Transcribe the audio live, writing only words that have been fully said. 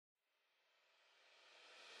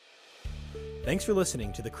Thanks for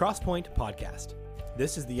listening to the Crosspoint Podcast.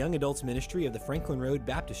 This is the young adults ministry of the Franklin Road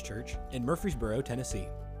Baptist Church in Murfreesboro, Tennessee.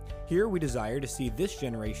 Here we desire to see this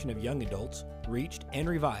generation of young adults reached and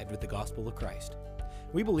revived with the gospel of Christ.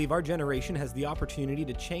 We believe our generation has the opportunity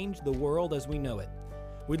to change the world as we know it.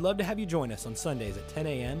 We'd love to have you join us on Sundays at 10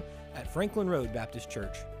 a.m. at Franklin Road Baptist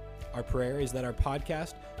Church. Our prayer is that our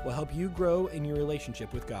podcast will help you grow in your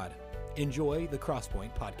relationship with God. Enjoy the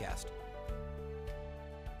Crosspoint Podcast.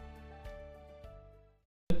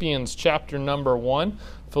 Philippians chapter number 1.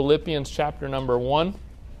 Philippians chapter number 1.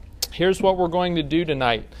 Here's what we're going to do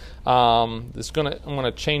tonight. I'm going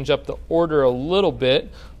to change up the order a little bit,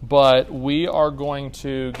 but we are going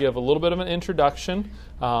to give a little bit of an introduction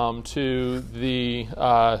to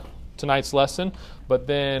the tonight's lesson, but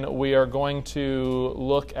then we are going to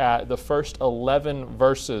look at the first 11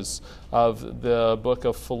 verses of the book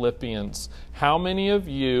of Philippians. How many of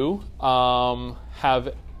you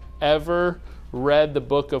have ever read the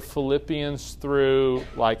book of Philippians through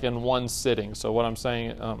like in one sitting? So what I'm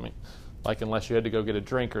saying, like unless you had to go get a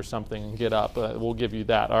drink or something and get up, we'll give you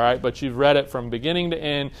that, all right? But you've read it from beginning to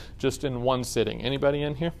end just in one sitting. Anybody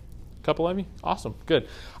in here? A couple of you? Awesome, good.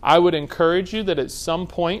 I would encourage you that at some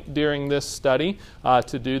point during this study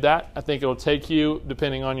to do that. I think it'll take you,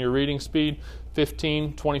 depending on your reading speed,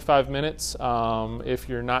 15, 25 minutes. If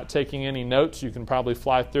you're not taking any notes, you can probably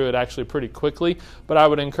fly through it actually pretty quickly. But I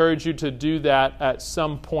would encourage you to do that at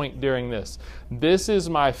some point during this. This is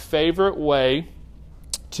my favorite way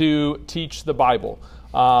to teach the Bible.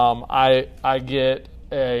 I get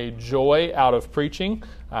a joy out of preaching.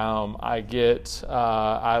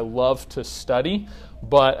 I love to study.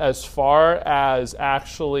 But as far as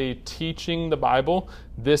actually teaching the Bible,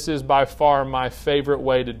 this is by far my favorite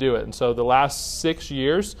way to do it. And so the last 6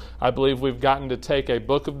 years, I believe we've gotten to take a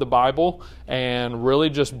book of the Bible and really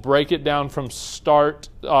just break it down from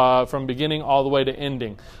from beginning all the way to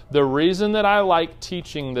ending. The reason that I like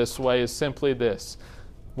teaching this way is simply this.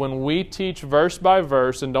 When we teach verse by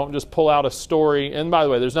verse and don't just pull out a story, and by the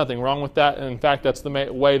way, there's nothing wrong with that. In fact, that's the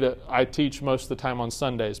way that I teach most of the time on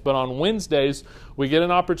Sundays. But on Wednesdays, we get an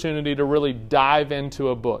opportunity to really dive into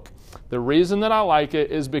a book. The reason that I like it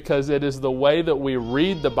is because it is the way that we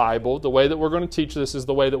read the Bible. The way that we're going to teach this is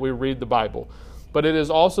the way that we read the Bible. But it is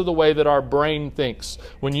also the way that our brain thinks.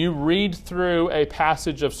 When you read through a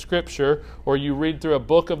passage of Scripture, or you read through a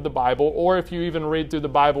book of the Bible, or if you even read through the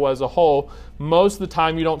Bible as a whole, most of the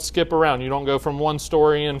time you don't skip around. You don't go from one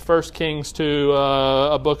story in 1 Kings to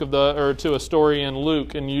to a story in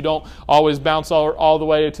Luke, and you don't always bounce all the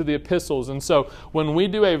way to the epistles. And so when we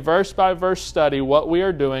do a verse by verse study, what we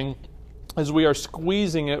are doing is we are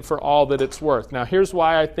squeezing it for all that it's worth. Now, here's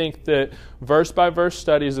why I think that verse-by-verse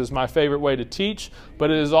studies is my favorite way to teach, but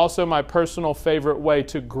it is also my personal favorite way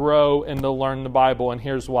to grow and to learn the Bible, and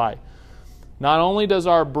here's why. Not only does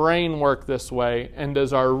our brain work this way, and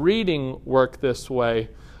does our reading work this way,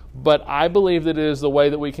 but I believe that it is the way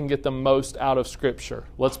that we can get the most out of Scripture.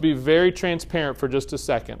 Let's be very transparent for just a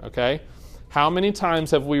second, okay? How many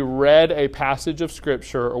times have we read a passage of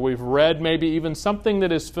Scripture, or we've read maybe even something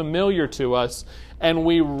that is familiar to us, and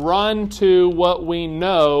we run to what we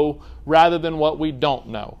know rather than what we don't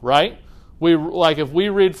know, right? If we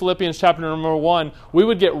read Philippians chapter number 1, we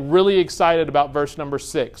would get really excited about verse number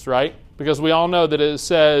 6, right? Because we all know that it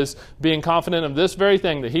says, being confident of this very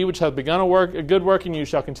thing, that he which hath begun a good work in you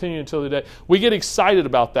shall continue until the day. We get excited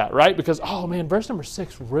about that, right? Because, oh man, verse number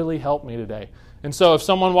 6 really helped me today. And so if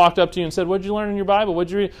someone walked up to you and said, "What did you learn in your Bible? What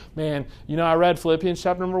did you read?" Man, I read Philippians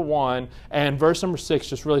chapter number 1, and verse number 6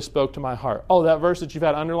 just really spoke to my heart. Oh, that verse that you've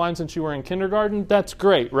had underlined since you were in kindergarten? That's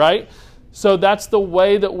great, right? So that's the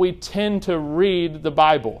way that we tend to read the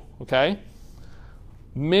Bible, okay?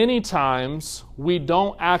 Many times we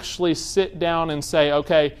don't actually sit down and say,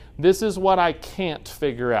 okay, this is what I can't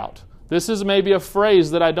figure out. This is maybe a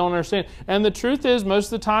phrase that I don't understand. And the truth is, most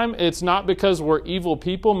of the time, it's not because we're evil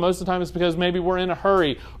people. Most of the time, it's because maybe we're in a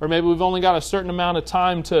hurry, or maybe we've only got a certain amount of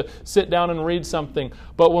time to sit down and read something.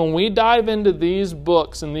 But when we dive into these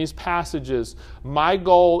books and these passages, my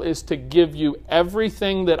goal is to give you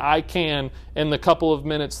everything that I can in the couple of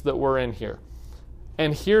minutes that we're in here.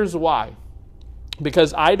 And here's why.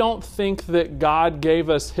 Because I don't think that God gave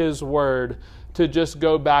us His Word to just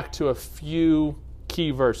go back to a few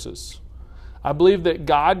key verses. I believe that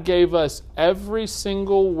God gave us every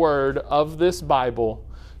single word of this Bible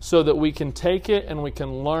so that we can take it and we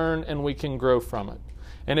can learn and we can grow from it.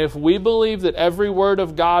 And if we believe that every word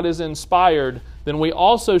of God is inspired, then we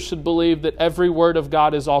also should believe that every word of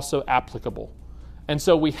God is also applicable. And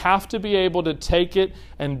so we have to be able to take it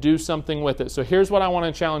and do something with it. So here's what I want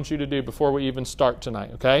to challenge you to do before we even start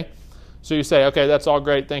tonight, okay? So you say, okay, that's all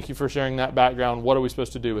great. Thank you for sharing that background. What are we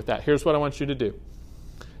supposed to do with that? Here's what I want you to do.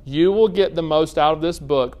 You will get the most out of this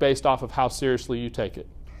book based off of how seriously you take it.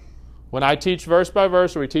 When I teach verse by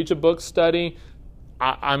verse or we teach a book study,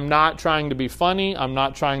 I'm not trying to be funny. I'm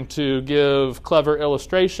not trying to give clever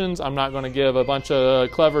illustrations. I'm not going to give a bunch of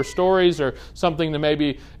clever stories or something to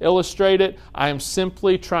maybe illustrate it. I am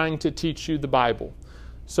simply trying to teach you the Bible.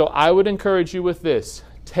 So I would encourage you with this.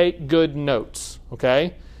 Take good notes,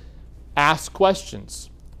 okay? Ask questions.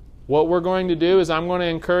 What we're going to do is I'm going to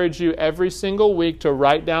encourage you every single week to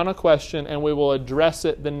write down a question, and we will address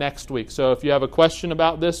it the next week. So if you have a question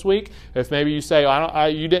about this week, if maybe you say,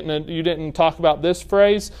 you didn't talk about this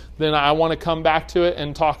phrase, then I want to come back to it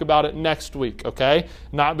and talk about it next week, okay?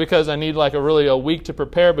 Not because I need like a week to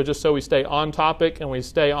prepare, but just so we stay on topic and we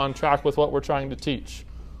stay on track with what we're trying to teach.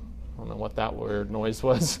 I don't know what that weird noise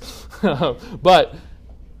was. But,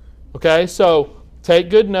 okay, so take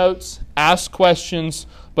good notes, ask questions,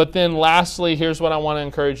 but then lastly, here's what I want to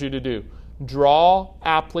encourage you to do. Draw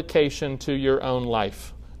application to your own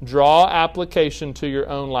life. Draw application to your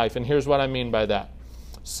own life. And here's what I mean by that.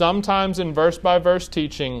 Sometimes in verse-by-verse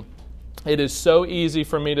teaching, it is so easy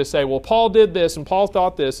for me to say, well, Paul did this, and Paul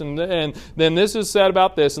thought this, and then this is said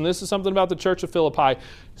about this, and this is something about the church of Philippi.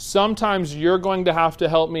 Sometimes you're going to have to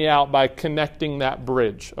help me out by connecting that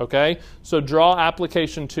bridge, okay? So draw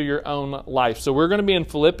application to your own life. So we're going to be in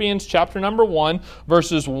Philippians chapter number 1,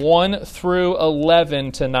 verses 1 through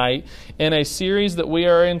 11 tonight, in a series that we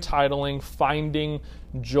are entitling Finding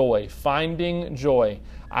Joy. Finding Joy.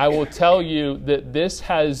 I will tell you that this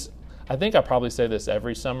has, I think I probably say this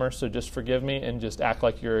every summer, so just forgive me and just act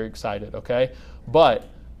like you're excited, okay? But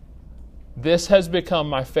this has become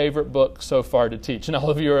my favorite book so far to teach. And all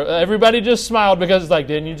of you, everybody just smiled because it's like,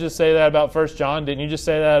 didn't you just say that about 1 John? Didn't you just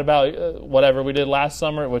say that about whatever we did last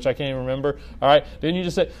summer, which I can't even remember? All right, didn't you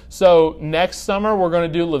just say? So next summer we're going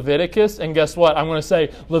to do Leviticus, and guess what? I'm going to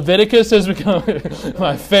say Leviticus has become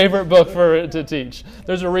my favorite book to teach.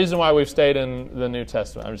 There's a reason why we've stayed in the New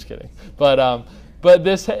Testament. I'm just kidding. But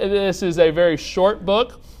this is a very short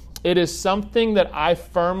book. It is something that I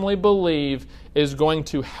firmly believe is going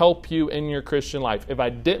to help you in your Christian life. If I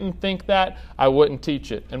didn't think that, I wouldn't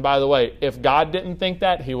teach it. And by the way, if God didn't think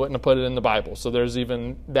that, He wouldn't have put it in the Bible. So there's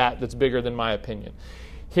even that's bigger than my opinion.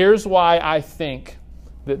 Here's why I think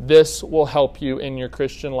that this will help you in your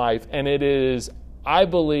Christian life. And it is, I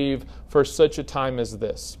believe, for such a time as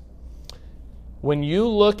this. When you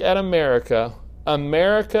look at America,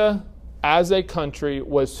 America as a country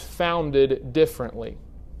was founded differently.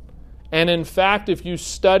 And in fact, if you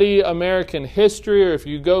study American history, or if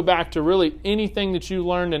you go back to really anything that you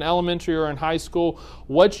learned in elementary or in high school,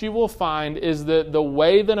 what you will find is that the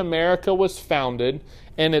way that America was founded,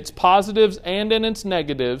 in its positives and in its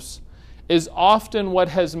negatives, is often what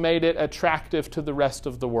has made it attractive to the rest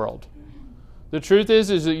of the world. The truth is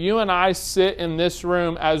that you and I sit in this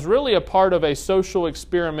room as really a part of a social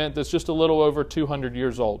experiment that's just a little over 200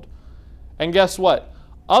 years old. And guess what?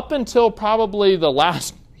 Up until probably the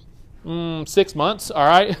last 6 months, all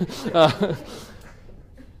right?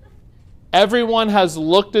 Everyone has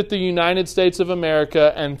looked at the United States of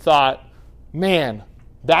America and thought, man,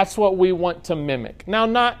 that's what we want to mimic. Now,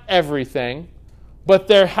 not everything, but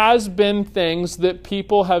there has been things that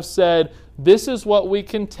people have said, this is what we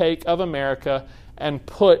can take of America and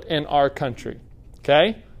put in our country,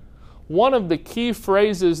 okay? One of the key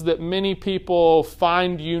phrases that many people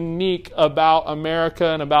find unique about America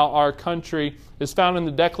and about our country is found in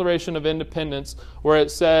the Declaration of Independence, where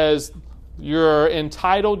it says you're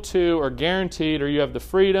entitled to or guaranteed, or you have the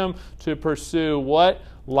freedom to pursue what?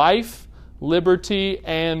 Life, liberty,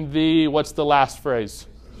 and what's the last phrase?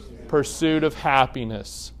 Pursuit of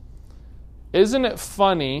happiness. Isn't it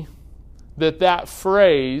funny that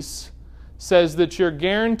phrase says that you're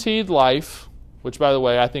guaranteed life, which, by the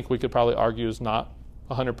way, I think we could probably argue is not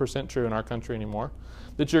 100% true in our country anymore.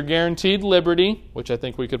 That you're guaranteed liberty, which I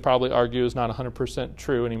think we could probably argue is not 100%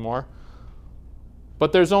 true anymore.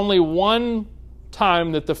 But there's only one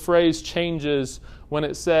time that the phrase changes, when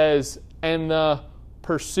it says, and the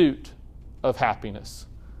pursuit of happiness.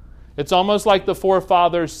 It's almost like the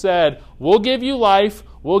forefathers said, we'll give you life,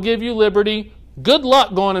 we'll give you liberty, good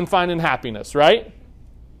luck going and finding happiness, right?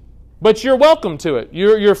 But you're welcome to it.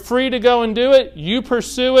 You're free to go and do it. You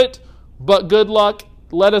pursue it, but good luck.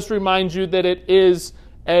 Let us remind you that it is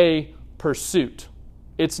a pursuit.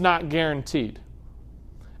 It's not guaranteed.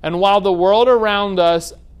 And while the world around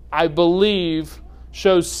us, I believe,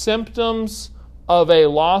 shows symptoms of a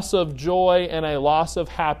loss of joy and a loss of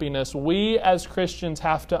happiness, we as Christians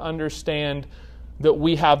have to understand that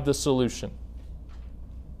we have the solution.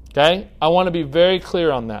 Okay? I want to be very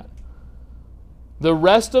clear on that. The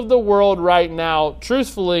rest of the world right now,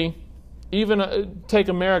 truthfully, even take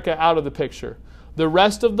America out of the picture, the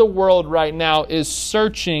rest of the world right now is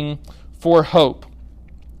searching for hope.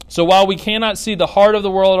 So while we cannot see the heart of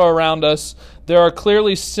the world around us, there are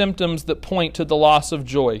clearly symptoms that point to the loss of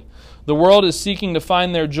joy. The world is seeking to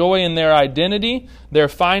find their joy in their identity, their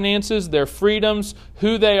finances, their freedoms,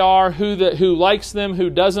 who they are, who likes them, who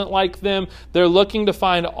doesn't like them. They're looking to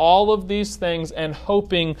find all of these things and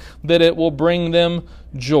hoping that it will bring them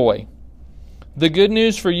joy. The good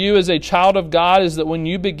news for you as a child of God is that when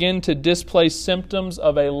you begin to display symptoms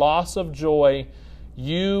of a loss of joy,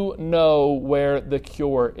 you know where the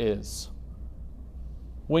cure is.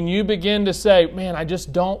 When you begin to say, man, I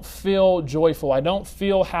just don't feel joyful. I don't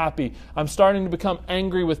feel happy. I'm starting to become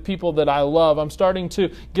angry with people that I love. I'm starting to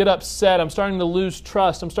get upset. I'm starting to lose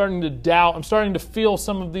trust. I'm starting to doubt. I'm starting to feel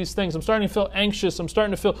some of these things. I'm starting to feel anxious. I'm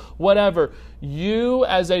starting to feel whatever. You,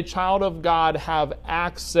 as a child of God, have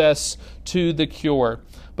access to the cure.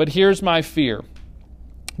 But here's my fear.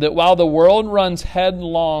 That while the world runs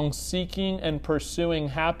headlong seeking and pursuing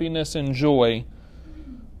happiness and joy,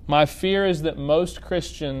 my fear is that most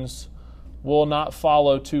Christians will not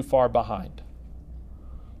follow too far behind.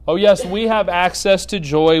 Oh yes, we have access to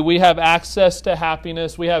joy, we have access to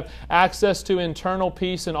happiness, we have access to internal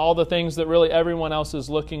peace and all the things that really everyone else is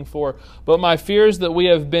looking for. But my fear is that we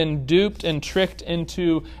have been duped and tricked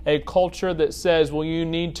into a culture that says, well, you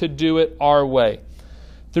need to do it our way.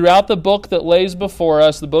 Throughout the book that lays before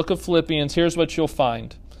us, the book of Philippians, here's what you'll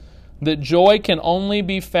find. That joy can only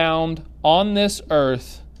be found on this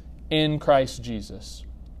earth in Christ Jesus.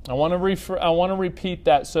 I want to repeat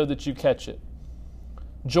that so that you catch it.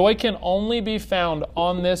 Joy can only be found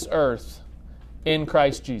on this earth in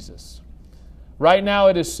Christ Jesus. Right now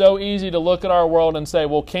it is so easy to look at our world and say,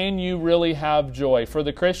 well, can you really have joy? For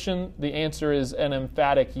the Christian, the answer is an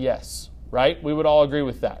emphatic yes, right? We would all agree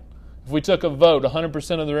with that. If we took a vote,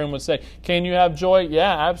 100% of the room would say, can you have joy?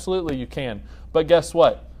 Yeah, absolutely you can. But guess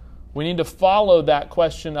what? We need to follow that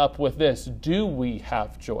question up with this. Do we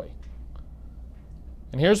have joy?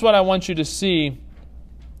 And here's what I want you to see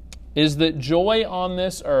is that joy on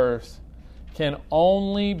this earth can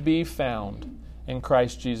only be found in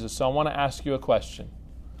Christ Jesus. So I want to ask you a question.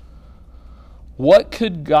 What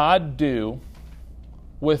could God do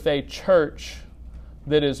with a church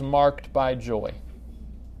that is marked by joy?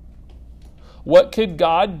 What could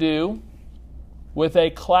God do with a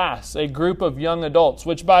class, a group of young adults,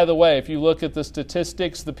 which, by the way, if you look at the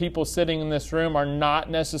statistics, the people sitting in this room are not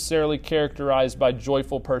necessarily characterized by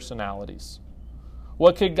joyful personalities.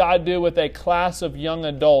 What could God do with a class of young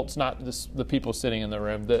adults, not the people sitting in the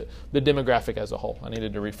room, the demographic as a whole? I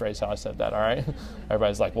needed to rephrase how I said that, all right?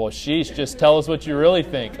 Everybody's like, well, sheesh, just tell us what you really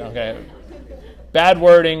think. Okay, bad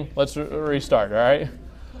wording, let's restart, all right?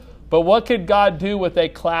 But what could God do with a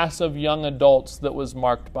class of young adults that was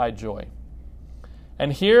marked by joy?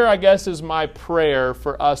 And here, I guess, is my prayer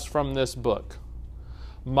for us from this book.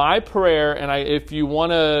 My prayer, and if you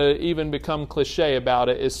want to even become cliche about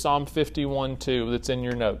it, is Psalm 51:2 that's in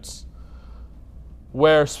your notes.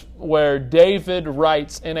 Where David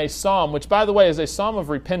writes in a psalm, which, by the way, is a psalm of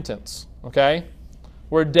repentance, okay?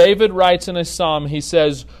 Where David writes in a psalm, he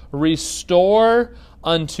says, restore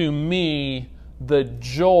unto me the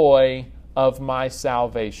joy of my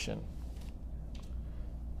salvation.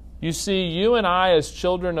 You see, you and I as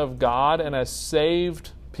children of God and as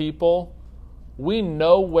saved people, we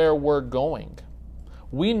know where we're going.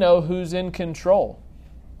 We know who's in control.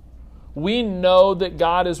 We know that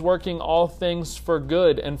God is working all things for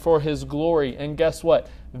good and for His glory. And guess what?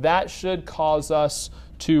 That should cause us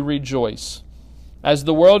to rejoice. As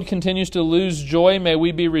the world continues to lose joy, may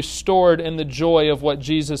we be restored in the joy of what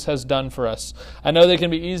Jesus has done for us. I know that it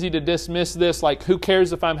can be easy to dismiss this, like, who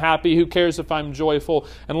cares if I'm happy? Who cares if I'm joyful?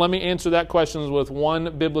 And let me answer that question with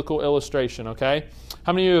one biblical illustration, okay?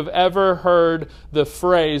 How many of you have ever heard the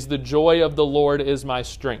phrase, the joy of the Lord is my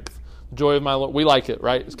strength? The joy of my Lord, we like it,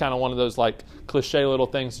 right? It's kind of one of those like cliche little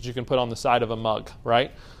things that you can put on the side of a mug,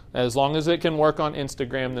 right? As long as it can work on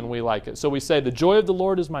Instagram, then we like it. So we say, the joy of the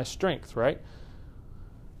Lord is my strength, right?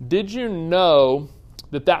 Did you know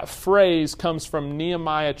that phrase comes from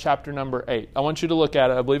Nehemiah chapter number 8? I want you to look at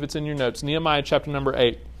it. I believe it's in your notes. Nehemiah chapter number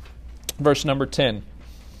 8, verse number 10.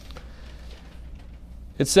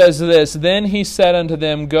 It says this, then he said unto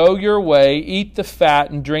them, go your way, eat the fat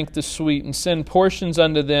and drink the sweet, and send portions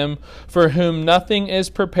unto them for whom nothing is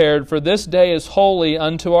prepared. For this day is holy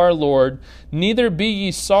unto our Lord. Neither be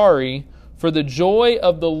ye sorry, for the joy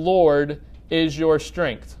of the Lord is your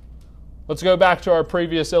strength. Let's go back to our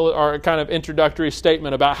previous our kind of introductory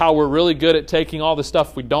statement about how we're really good at taking all the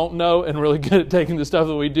stuff we don't know and really good at taking the stuff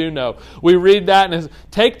that we do know. We read that and it's,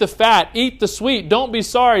 take the fat, eat the sweet, don't be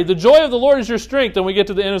sorry. The joy of the Lord is your strength. And we get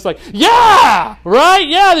to the end, it's like, yeah, right?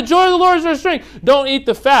 Yeah, the joy of the Lord is your strength. Don't eat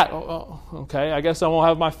the fat. Okay, I guess I won't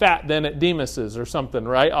have my fat then at Demas's or something,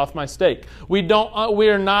 right? Off my steak. We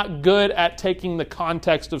are not good at taking the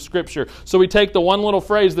context of Scripture. So we take the one little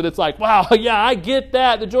phrase that it's like, wow, yeah, I get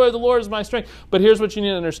that. The joy of the Lord is my strength. But here's what you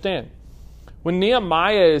need to understand. When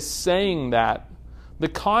Nehemiah is saying that, the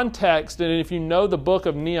context, and if you know the book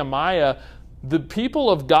of Nehemiah, the people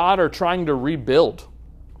of God are trying to rebuild.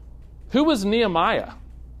 Who was Nehemiah?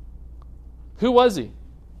 Who was he?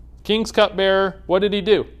 King's cupbearer. What did he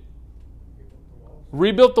do?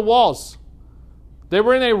 Rebuilt the walls. They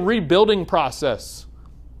were in a rebuilding process.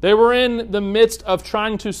 They were in the midst of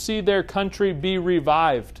trying to see their country be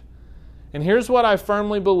revived. And here's what I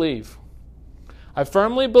firmly believe. I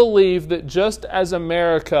firmly believe that just as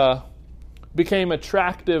America became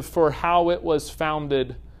attractive for how it was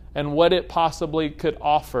founded and what it possibly could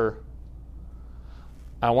offer,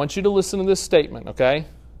 I want you to listen to this statement, okay?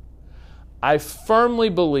 I firmly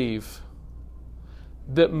believe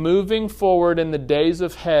that moving forward in the days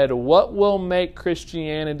ahead, what will make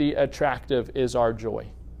Christianity attractive is our joy.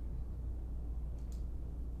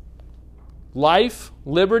 Life,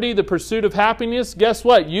 liberty, the pursuit of happiness, guess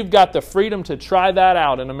what? You've got the freedom to try that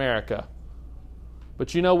out in America.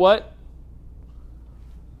 But you know what?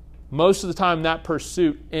 Most of the time that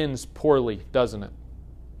pursuit ends poorly, doesn't it?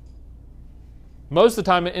 Most of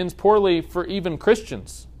the time it ends poorly for even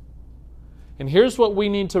Christians. And here's what we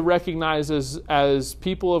need to recognize as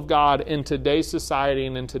people of God in today's society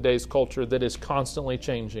and in today's culture that is constantly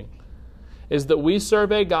changing, is that we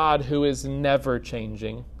serve a God who is never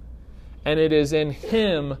changing. And it is in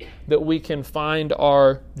Him that we can find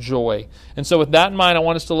our joy. And so with that in mind, I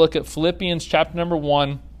want us to look at Philippians chapter number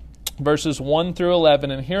 1, verses 1 through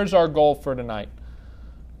 11. And here's our goal for tonight.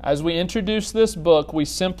 As we introduce this book, we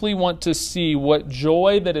simply want to see what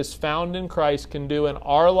joy that is found in Christ can do in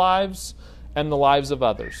our lives and the lives of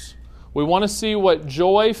others. We want to see what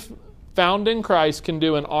joy found in Christ can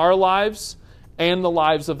do in our lives and the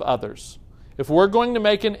lives of others. If we're going to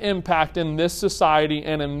make an impact in this society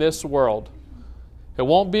and in this world, it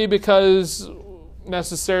won't be because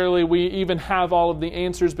necessarily we even have all of the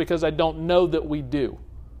answers, because I don't know that we do.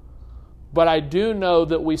 But I do know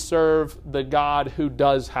that we serve the God who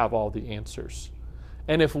does have all the answers.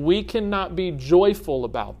 And if we cannot be joyful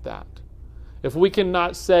about that, if we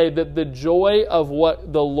cannot say that the joy of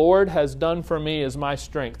what the Lord has done for me is my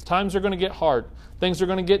strength, times are going to get hard, things are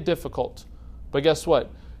going to get difficult. But guess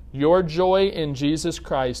what? Your joy in Jesus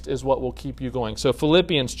Christ is what will keep you going. So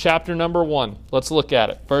Philippians chapter number 1, let's look at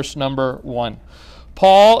it. Verse number 1.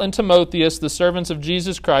 Paul and Timotheus, the servants of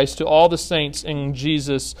Jesus Christ, to all the saints in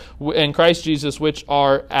Christ Jesus, which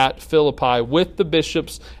are at Philippi, with the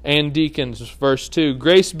bishops and deacons. Verse 2.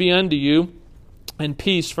 Grace be unto you, and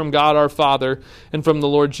peace from God our Father and from the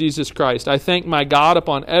Lord Jesus Christ. I thank my God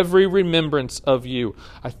upon every remembrance of you.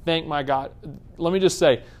 I thank my God. Let me just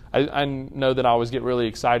say, I know that I always get really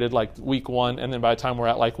excited like week 1, and then by the time we're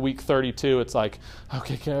at like week 32, it's like,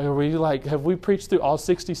 okay, have we preached through all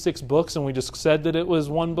 66 books and we just said that it was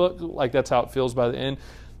one book? Like that's how it feels by the end.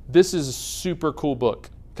 This is a super cool book,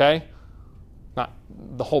 okay? Not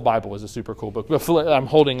the whole Bible is a super cool book, but I'm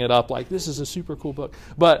holding it up like this is a super cool book.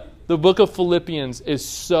 But the book of Philippians is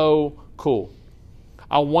so cool.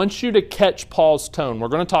 I want you to catch Paul's tone. We're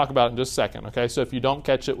going to talk about it in just a second, okay? So if you don't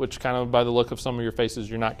catch it, which kind of by the look of some of your faces,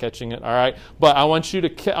 you're not catching it, all right? But I want you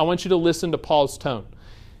to listen to Paul's tone.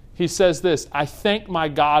 He says this, I thank my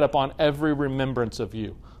God upon every remembrance of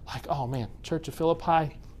you. Like, oh man, Church of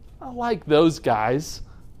Philippi, I like those guys.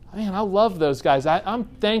 Man, I love those guys. I'm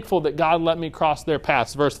thankful that God let me cross their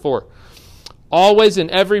paths. Verse 4. Always in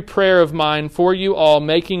every prayer of mine for you all,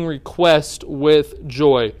 making request with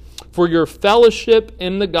joy, for your fellowship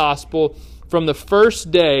in the gospel from the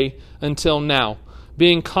first day until now,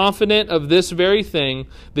 being confident of this very thing,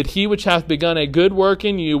 that he which hath begun a good work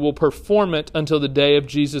in you will perform it until the day of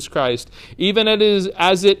Jesus Christ. Even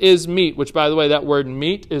as it is meet, which by the way, that word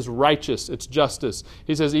meet is righteous, it's justice.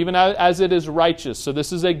 He says, even as it is righteous, so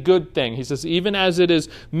this is a good thing. He says, even as it is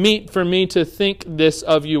meet for me to think this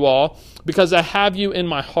of you all, because I have you in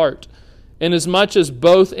my heart, inasmuch as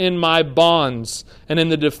both in my bonds and in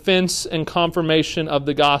the defense and confirmation of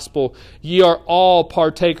the gospel, ye are all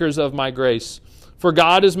partakers of my grace. For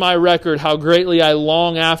God is my record, how greatly I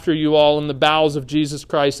long after you all in the bowels of Jesus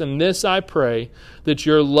Christ. And this I pray, that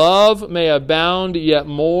your love may abound yet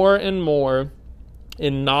more and more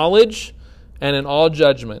in knowledge and in all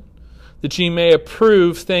judgment, that ye may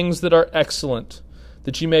approve things that are excellent,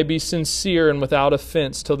 that ye may be sincere and without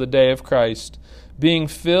offense till the day of Christ, being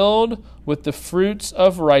filled with the fruits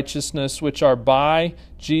of righteousness which are by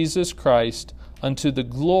Jesus Christ, unto the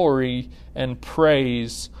glory and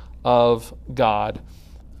praise of God.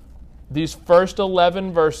 These first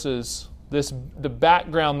 11 verses, the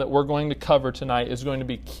background that we're going to cover tonight is going to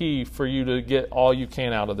be key for you to get all you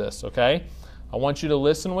can out of this, okay? I want you to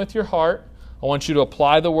listen with your heart. I want you to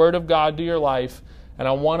apply the Word of God to your life. And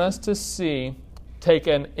I want us to take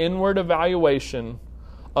an inward evaluation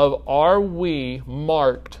of, are we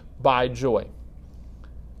marked by joy?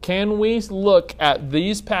 Can we look at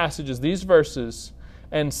these passages, these verses,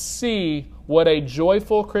 and see what a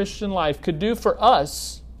joyful Christian life could do for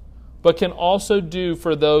us, but can also do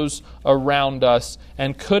for those around us?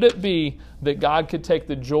 And could it be that God could take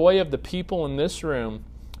the joy of the people in this room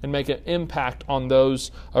and make an impact on those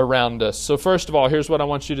around us? So first of all, here's what I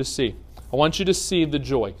want you to see. I want you to see the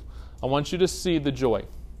joy. I want you to see the joy.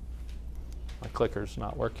 My clicker's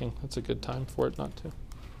not working. That's a good time for it not to.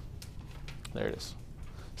 There it is.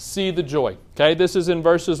 See the joy. Okay, this is in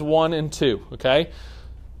verses 1 and 2. Okay,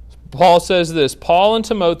 Paul says this: Paul and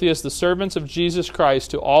Timotheus, the servants of Jesus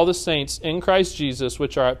Christ, to all the saints in Christ Jesus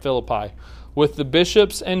which are at Philippi, with the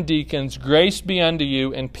bishops and deacons, grace be unto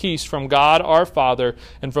you and peace from God our Father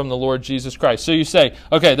and from the Lord Jesus Christ. So you say,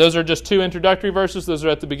 okay, those are just 2 introductory verses. Those are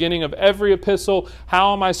at the beginning of every epistle.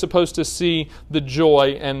 How am I supposed to see the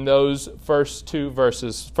joy in those first 2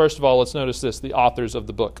 verses? First of all, let's notice this: the authors of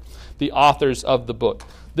the book. The authors of the book.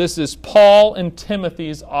 This is Paul and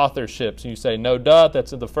Timothy's authorship. So you say, no, duh,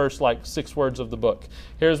 that's in the first 6 words of the book.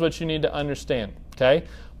 Here's what you need to understand, okay?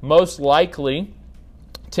 Most likely,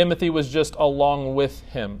 Timothy was just along with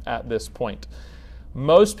him at this point.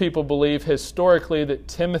 Most people believe historically that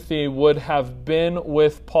Timothy would have been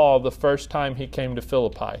with Paul the first time he came to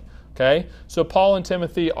Philippi. Okay? So Paul and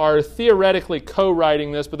Timothy are theoretically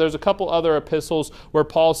co-writing this, but there's a couple other epistles where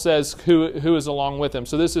Paul says who is along with him.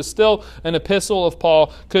 So this is still an epistle of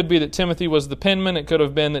Paul. Could be that Timothy was the penman. It could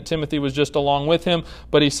have been that Timothy was just along with him.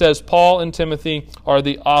 But he says Paul and Timothy are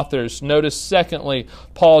the authors. Notice, secondly,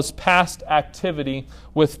 Paul's past activity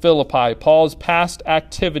with Philippi. Paul's past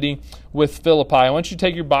activity with Philippi. I want you to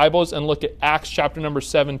take your Bibles and look at Acts chapter number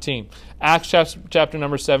 17. Acts chapter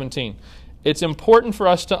number 17. It's important for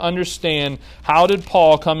us to understand, how did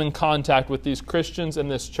Paul come in contact with these Christians in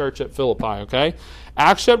this church at Philippi, okay?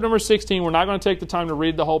 Acts chapter number 16, we're not going to take the time to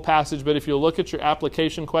read the whole passage, but if you look at your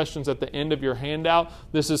application questions at the end of your handout,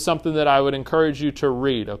 this is something that I would encourage you to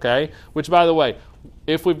read, okay? Which, by the way,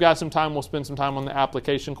 if we've got some time, we'll spend some time on the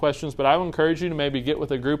application questions, but I would encourage you to maybe get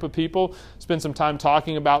with a group of people, spend some time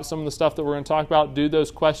talking about some of the stuff that we're going to talk about, do those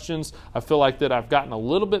questions. I feel like that I've gotten a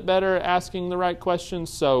little bit better at asking the right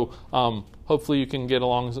questions, so hopefully you can get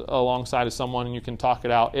alongside of someone and you can talk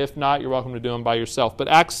it out. If not, you're welcome to do them by yourself. But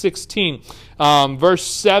Acts 16, verse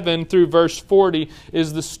 7 through verse 40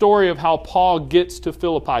 is the story of how Paul gets to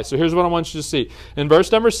Philippi. So here's what I want you to see. In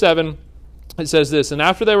verse number 7, it says this: And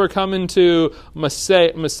after they were come into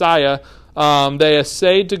Messiah, they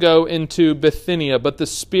essayed to go into Bithynia, but the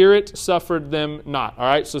Spirit suffered them not. All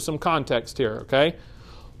right, so some context here, okay?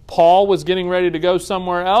 Paul was getting ready to go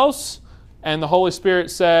somewhere else, and the Holy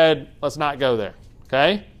Spirit said, let's not go there,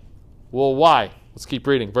 okay? Well, why? Let's keep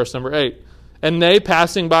reading. Verse number 8. And they,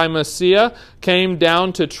 passing by Mysia, came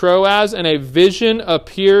down to Troas, and a vision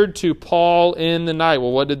appeared to Paul in the night.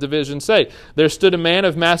 Well, what did the vision say? There stood a man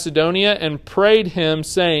of Macedonia and prayed him,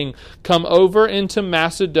 saying, Come over into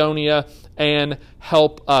Macedonia and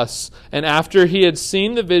help us. And after he had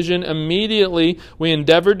seen the vision, immediately we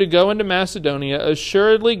endeavored to go into Macedonia,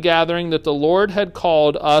 assuredly gathering that the Lord had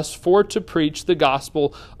called us for to preach the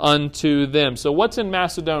gospel unto them. So what's in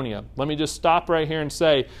Macedonia? Let me just stop right here and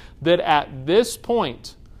say that at this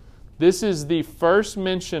point, this is the first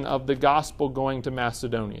mention of the gospel going to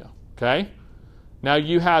Macedonia. Okay? Now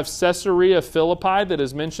you have Caesarea Philippi that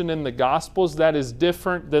is mentioned in the Gospels. That is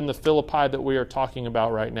different than the Philippi that we are talking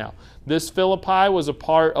about right now. This Philippi was a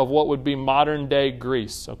part of what would be modern day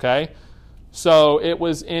Greece, okay? So it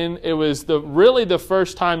was really the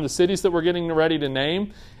first time, the cities that we're getting ready to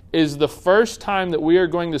name is the first time that we are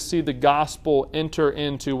going to see the gospel enter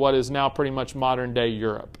into what is now pretty much modern day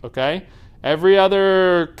Europe, okay? Every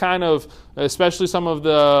other kind of, especially some of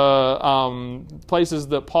the places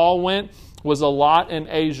that Paul went, was a lot in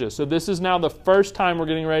Asia. So this is now the first time we're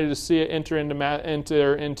getting ready to see it enter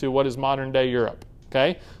into what is modern day Europe.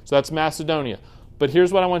 Okay? So that's Macedonia. But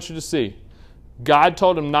here's what I want you to see. God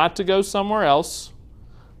told him not to go somewhere else.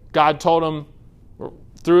 God told him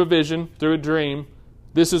through a vision, through a dream,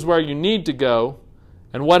 this is where you need to go.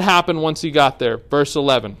 And what happened once he got there? Verse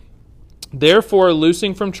 11. Therefore,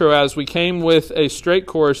 loosing from Troas, we came with a straight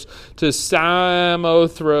course to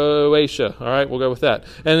Samothracia. All right, we'll go with that.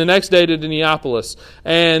 And the next day to Neapolis.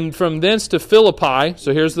 And from thence to Philippi,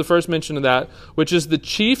 so here's the first mention of that, which is the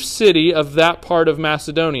chief city of that part of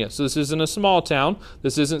Macedonia. So this isn't a small town.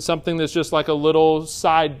 This isn't something that's just like a little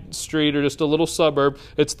side street or just a little suburb.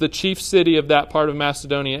 It's the chief city of that part of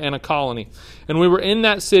Macedonia and a colony. And we were in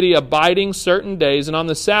that city abiding certain days, and on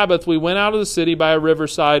the Sabbath we went out of the city by a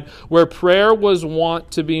riverside where prayer was wont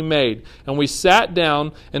to be made. And we sat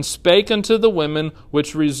down and spake unto the women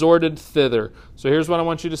which resorted thither. So here's what I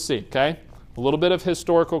want you to see, okay? A little bit of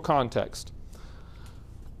historical context.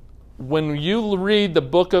 When you read the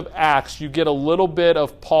book of Acts, you get a little bit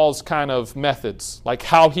of Paul's kind of methods, like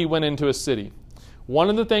how he went into a city. One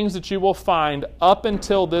of the things that you will find up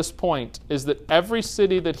until this point is that every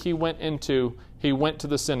city that he went into, he went to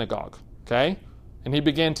the synagogue, okay? And he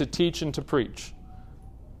began to teach and to preach.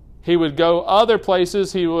 He would go other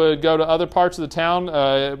places. He would go to other parts of the town,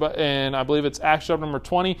 and I believe it's Acts chapter number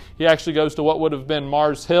 20. He actually goes to what would have been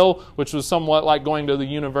Mars Hill, which was somewhat like going to the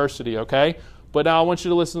university, okay? But now I want you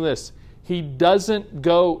to listen to this. He doesn't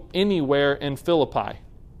go anywhere in Philippi.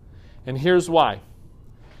 And here's why.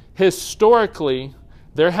 Historically,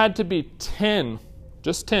 there had to be 10,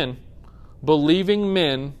 just 10, believing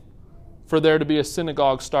men for there to be a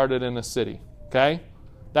synagogue started in a city, okay?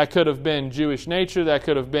 That could have been Jewish nature. That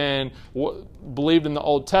could have been believed in the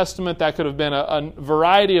Old Testament. That could have been a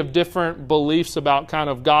variety of different beliefs about kind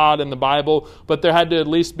of God and the Bible, but there had to at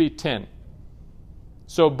least be 10.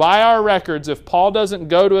 So by our records, if Paul doesn't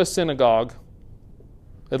go to a synagogue,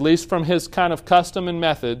 at least from his kind of custom and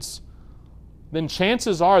methods, then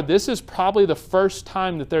chances are this is probably the first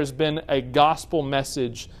time that there's been a gospel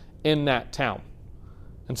message in that town.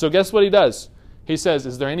 And so guess what he does? He says,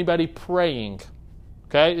 is there anybody praying?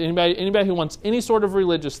 Okay, anybody who wants any sort of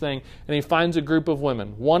religious thing, and he finds a group of women,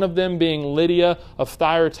 one of them being Lydia of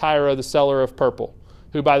Thyatira, the seller of purple,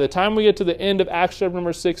 who by the time we get to the end of Acts chapter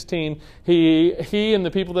number 16, he and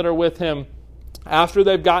the people that are with him, after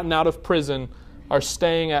they've gotten out of prison, are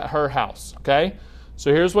staying at her house. Okay,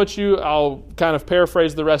 so here's what I'll kind of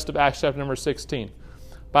paraphrase the rest of Acts chapter number 16.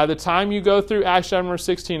 By the time you go through Acts chapter number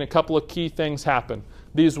 16, a couple of key things happen.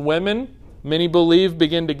 These women, many believe,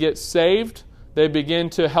 begin to get saved. They begin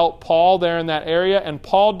to help Paul there in that area, and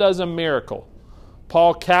Paul does a miracle.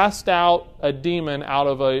 Paul cast out a demon out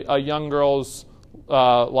of a young girl's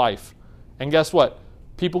life. And guess what?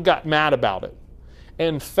 People got mad about it.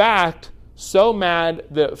 In fact, so mad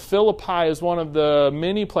that Philippi is one of the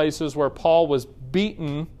many places where Paul was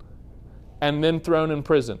beaten and then thrown in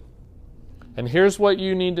prison. And here's what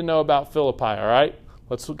you need to know about Philippi, all right?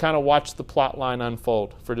 Let's kind of watch the plot line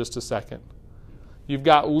unfold for just a second. You've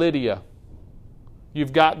got Lydia.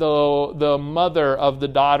 You've got the mother of the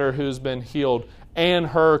daughter who's been healed and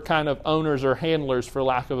her kind of owners or handlers, for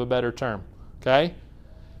lack of a better term. Okay?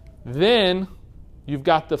 Then you've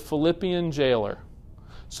got the Philippian jailer.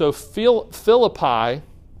 So Philippi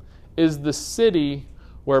is the city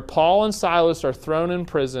where Paul and Silas are thrown in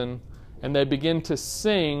prison and they begin to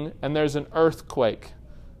sing and there's an earthquake.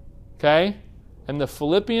 Okay? And the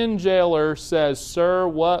Philippian jailer says, "Sir,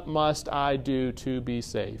 what must I do to be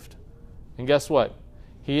saved?" And guess what?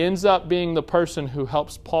 He ends up being the person who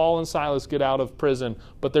helps Paul and Silas get out of prison.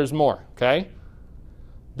 But there's more, okay?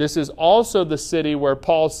 This is also the city where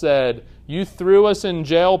Paul said, "You threw us in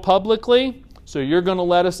jail publicly, so you're going to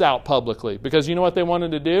let us out publicly." Because you know what they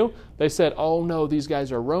wanted to do? They said, "Oh no, these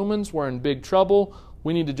guys are Romans. We're in big trouble.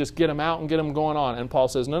 We need to just get them out and get them going on." And Paul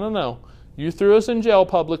says, no. You threw us in jail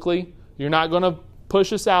publicly. You're not going to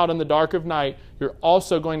push us out in the dark of night. You're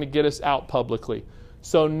also going to get us out publicly.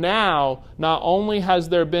 So now, not only has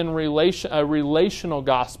there been a relational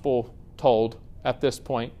gospel told at this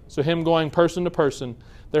point, so him going person to person,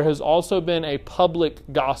 there has also been a public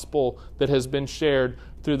gospel that has been shared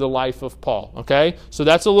through the life of Paul. Okay? So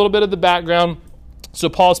that's a little bit of the background. So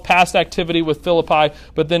Paul's past activity with Philippi,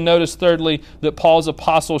 but then notice thirdly that Paul's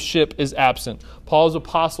apostleship is absent. Paul's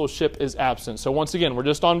apostleship is absent. So once again, we're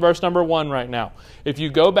just on verse number 1 right now. If you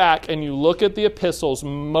go back and you look at the epistles,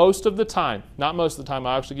 most of the time, not most of the time,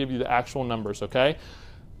 I'll actually give you the actual numbers, okay?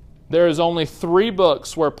 There is only 3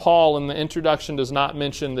 books where Paul in the introduction does not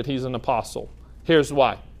mention that he's an apostle. Here's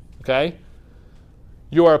why, okay?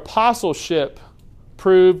 Your apostleship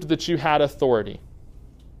proved that you had authority,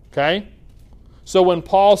 okay? So when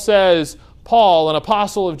Paul says, Paul, an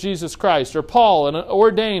apostle of Jesus Christ, or Paul,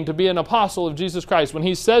 ordained to be an apostle of Jesus Christ, when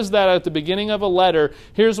he says that at the beginning of a letter,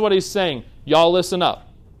 here's what he's saying. Y'all listen up.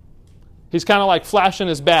 He's kind of like flashing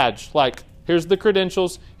his badge, like, Here's the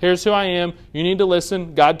credentials. Here's who I am. You need to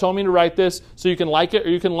listen. God told me to write this, so you can like it or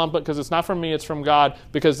you can lump it because it's not from me, it's from God,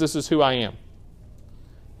 because this is who I am.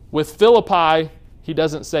 With Philippi, he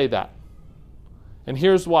doesn't say that. And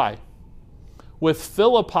here's why. With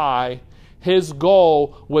Philippi, his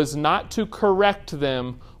goal was not to correct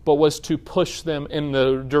them, but was to push them in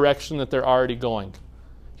the direction that they're already going.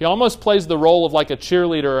 He almost plays the role of like a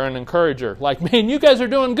cheerleader or an encourager. Like, man, you guys are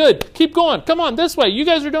doing good. Keep going. Come on, this way. You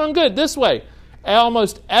guys are doing good. This way.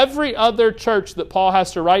 Almost every other church that Paul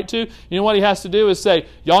has to write to, you know what he has to do is say,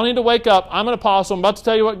 y'all need to wake up. I'm an apostle. I'm about to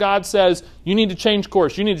tell you what God says. You need to change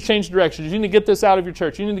course. You need to change directions. You need to get this out of your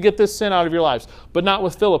church. You need to get this sin out of your lives. But not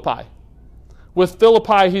with Philippi. With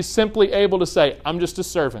Philippi, he's simply able to say, I'm just a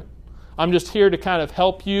servant. I'm just here to kind of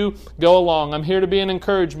help you go along. I'm here to be an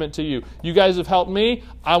encouragement to you. You guys have helped me.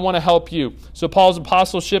 I want to help you. So Paul's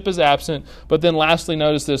apostleship is absent. But then lastly,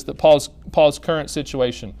 notice this, that Paul's current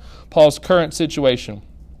situation. Paul's current situation.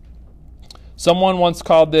 Someone once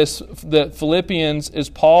called this, that Philippians is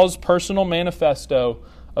Paul's personal manifesto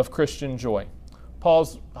of Christian joy.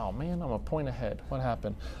 Oh man, I'm a point ahead. What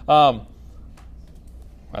happened?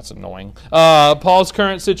 That's annoying. Paul's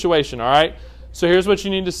current situation, all right? So here's what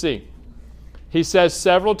you need to see. He says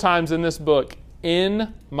several times in this book,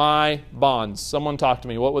 in my bonds. Someone talk to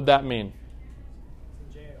me. What would that mean?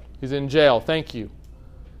 He's in jail. Thank you.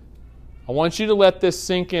 I want you to let this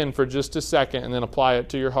sink in for just a second and then apply it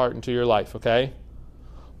to your heart and to your life, okay?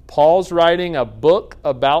 Paul's writing a book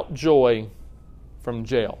about joy from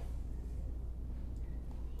jail.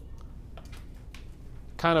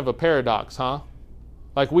 Kind of a paradox, huh?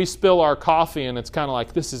 Like we spill our coffee and it's kind of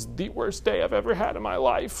like, this is the worst day I've ever had in my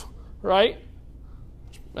life, right?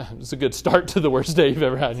 It's a good start to the worst day you've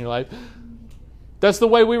ever had in your life. That's the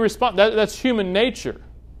way we respond. That's human nature,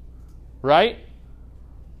 right?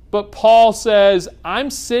 But Paul says, I'm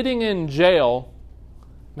sitting in jail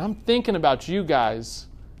and I'm thinking about you guys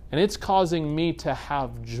and it's causing me to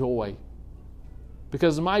have joy.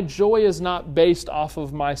 Because my joy is not based off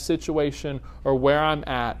of my situation or where I'm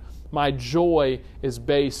at. My joy is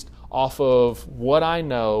based off of what I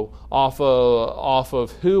know, off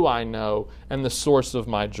of who I know, and the source of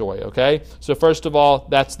my joy, okay? So first of all,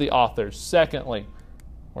 that's the authors. Secondly,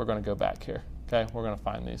 we're going to go back here, okay? We're going to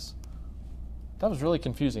find these. That was really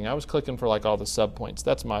confusing. I was clicking for like all the subpoints.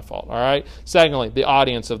 That's my fault, all right? Secondly, the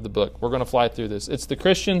audience of the book. We're going to fly through this. It's the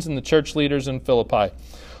Christians and the church leaders in Philippi.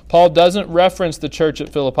 Paul doesn't reference the church at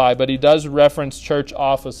Philippi, but he does reference church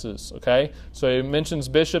offices, okay? So he mentions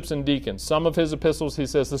bishops and deacons. Some of his epistles, he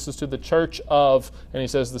says this is to the church of, and he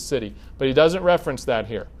says the city. But he doesn't reference that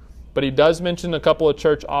here. But he does mention a couple of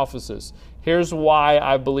church offices. Here's why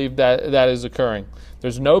I believe that is occurring.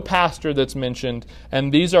 There's no pastor that's mentioned,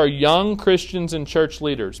 and these are young Christians and church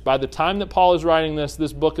leaders. By the time that Paul is writing this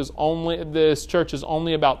church is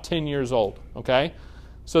only about 10 years old, okay?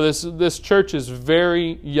 So this church is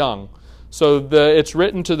very young. So it's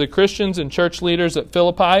written to the Christians and church leaders at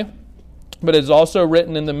Philippi, but it's also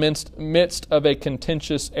written in the midst of a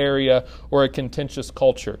contentious area or a contentious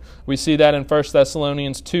culture. We see that in 1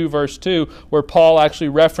 Thessalonians 2, verse 2, where Paul actually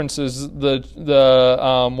references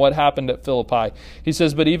what happened at Philippi. He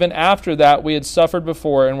says, but even after that we had suffered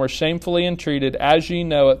before and were shamefully entreated, as ye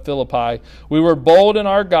know, at Philippi. We were bold in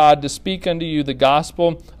our God to speak unto you the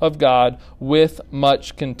gospel of God with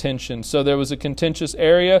much contention. So there was a contentious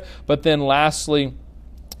area, but then lastly,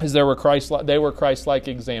 is they were Christ-like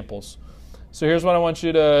examples. So here's what I want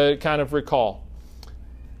you to kind of recall.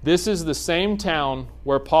 This is the same town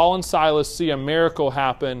where Paul and Silas see a miracle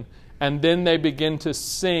happen, and then they begin to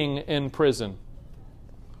sing in prison.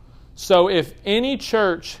 So if any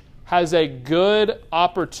church has a good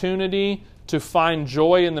opportunity to find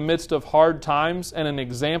joy in the midst of hard times, and an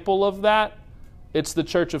example of that, it's the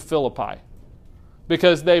church of Philippi.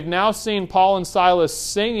 Because they've now seen Paul and Silas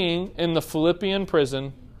singing in the Philippian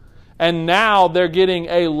prison, and now they're getting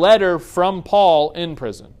a letter from Paul in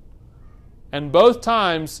prison. And both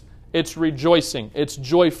times, it's rejoicing. It's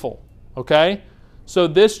joyful. Okay? So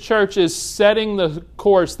this church is setting the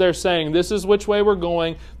course. They're saying, this is which way we're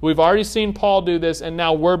going. We've already seen Paul do this, and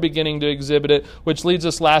now we're beginning to exhibit it, which leads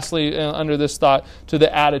us lastly, under this thought, to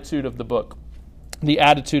the attitude of the book. The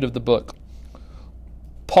attitude of the book.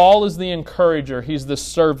 Paul is the encourager. He's the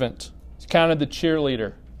servant. He's kind of the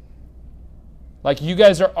cheerleader. Like, you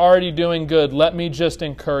guys are already doing good. Let me just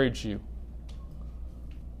encourage you.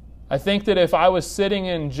 I think that if I was sitting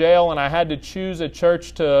in jail and I had to choose a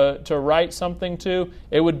church to write something to,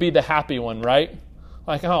 it would be the happy one, right?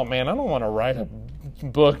 Like, oh man, I don't want to write a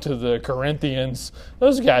book to the Corinthians.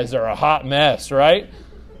 Those guys are a hot mess, right?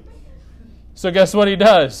 So guess what he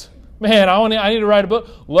does? Man, I need to write a book.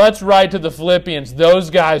 Let's write to the Philippians. Those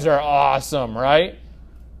guys are awesome, right?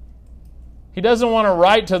 He doesn't want to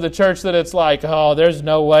write to the church that it's like, oh, there's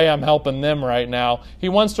no way I'm helping them right now. He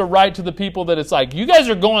wants to write to the people that it's like, you guys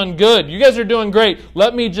are going good. You guys are doing great.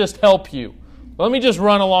 Let me just help you. Let me just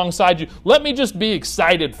run alongside you. Let me just be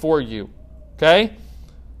excited for you. Okay?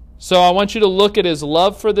 So I want you to look at his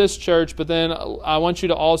love for this church, but then I want you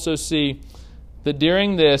to also see that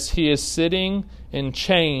during this, he is sitting in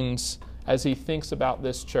chains as he thinks about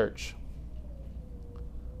this church.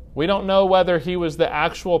 We don't know whether he was the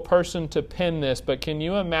actual person to pen this, but can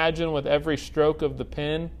you imagine with every stroke of the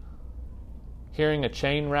pen, hearing a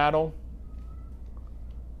chain rattle?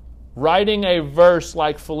 Writing a verse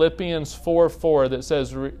like Philippians 4:4 that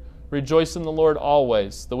says, rejoice in the Lord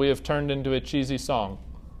always, that we have turned into a cheesy song.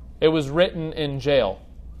 It was written in jail.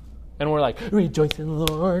 And we're like, rejoice in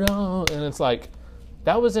the Lord. Oh. And it's like,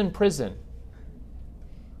 that was in prison.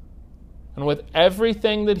 And with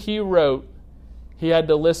everything that he wrote, he had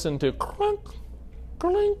to listen to clunk,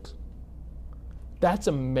 clink. That's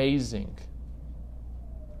amazing.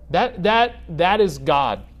 That is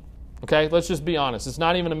God. Okay, let's just be honest. It's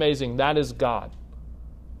not even amazing. That is God.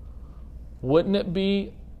 Wouldn't it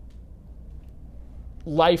be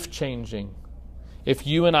life-changing if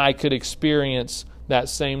you and I could experience that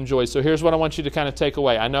same joy? So here's what I want you to kind of take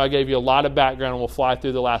away. I know I gave you a lot of background, and we'll fly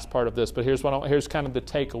through the last part of this, but here's kind of the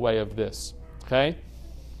takeaway of this. Okay?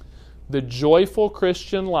 The joyful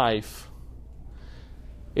Christian life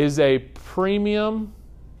is a premium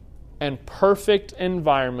and perfect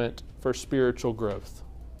environment for spiritual growth.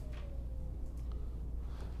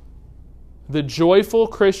 The joyful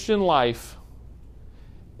Christian life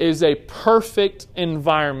is a perfect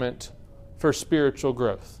environment for spiritual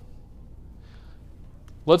growth.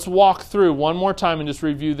 Let's walk through one more time and just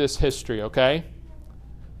review this history, okay?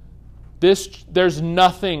 There's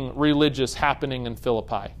nothing religious happening in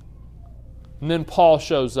Philippi. And then Paul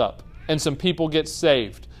shows up, and some people get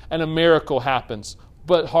saved, and a miracle happens.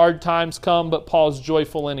 But hard times come, but Paul's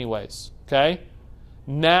joyful anyways, okay?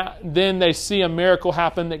 Then they see a miracle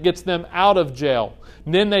happen that gets them out of jail.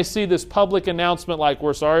 And then they see this public announcement like,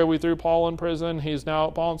 we're sorry we threw Paul in prison.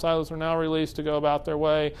 Paul and Silas are now released to go about their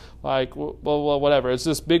way. Like, well, whatever. It's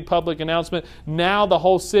this big public announcement. Now the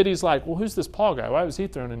whole city's like, well, who's this Paul guy? Why was he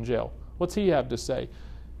thrown in jail? What's he have to say?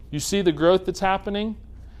 You see the growth that's happening?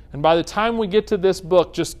 And by the time we get to this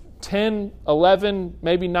book, just 10, 11,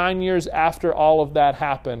 maybe 9 years after all of that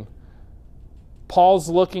happened, Paul's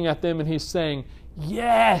looking at them and he's saying,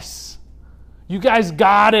 yes, you guys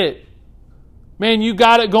got it. Man, you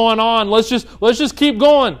got it going on. Let's just keep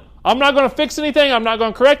going. I'm not going to fix anything. I'm not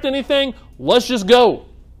going to correct anything. Let's just go.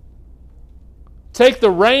 Take the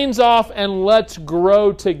reins off and let's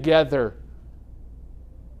grow together.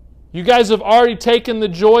 You guys have already taken the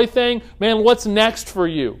joy thing. Man, what's next for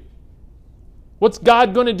you? What's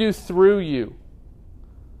God going to do through you?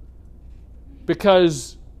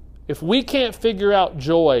 Because if we can't figure out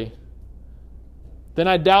joy, then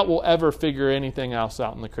I doubt we'll ever figure anything else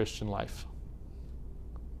out in the Christian life.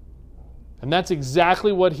 And that's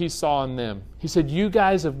exactly what he saw in them. He said, you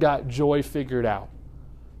guys have got joy figured out.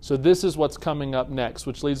 So this is what's coming up next,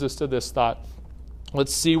 which leads us to this thought.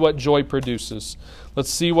 Let's see what joy produces. Let's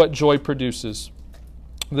see what joy produces.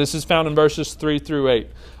 This is found in verses 3 through 8.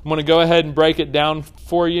 I'm going to go ahead and break it down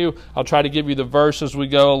for you. I'll try to give you the verse as we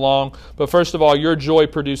go along. But first of all, your joy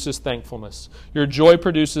produces thankfulness. Your joy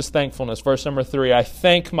produces thankfulness. Verse number 3, I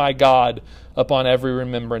thank my God upon every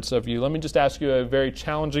remembrance of you. Let me just ask you a very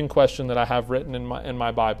challenging question that I have written in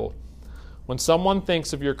my Bible. When someone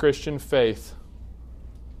thinks of your Christian faith,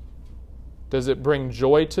 does it bring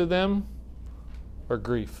joy to them or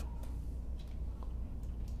grief?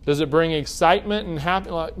 Does it bring excitement and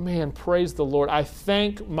happiness? Like, man, praise the Lord. I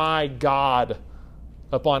thank my God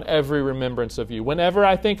upon every remembrance of you. Whenever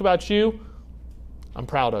I think about you, I'm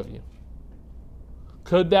proud of you.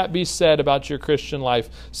 Could that be said about your Christian life?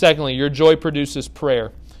 Secondly, your joy produces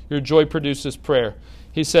prayer. Your joy produces prayer.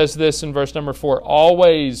 He says this in verse number 4,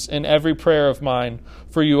 always in every prayer of mine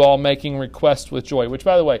for you all making requests with joy. Which,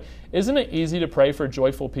 by the way, isn't it easy to pray for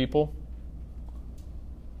joyful people?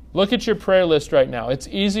 Look at your prayer list right now. It's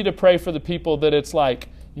easy to pray for the people that it's like,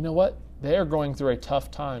 you know what? They are going through a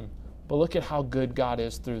tough time, but look at how good God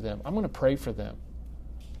is through them. I'm going to pray for them.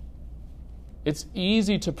 It's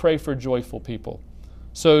easy to pray for joyful people.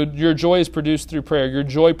 So your joy is produced through prayer. Your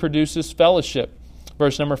joy produces fellowship.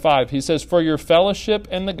 Verse number 5, he says, for your fellowship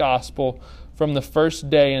in the gospel from the first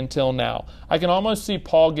day until now. I can almost see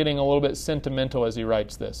Paul getting a little bit sentimental as he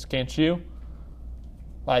writes this. Can't you?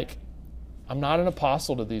 Like, I'm not an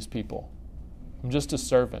apostle to these people. I'm just a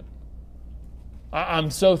servant.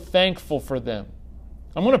 I'm so thankful for them.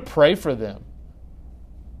 I'm going to pray for them.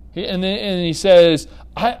 And he says,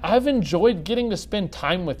 I've enjoyed getting to spend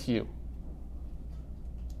time with you.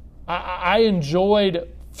 I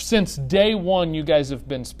enjoyed, since day one, you guys have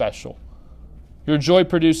been special. Your joy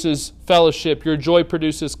produces fellowship. Your joy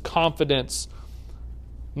produces confidence.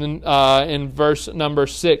 And then, in verse number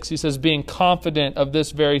 6, he says, being confident of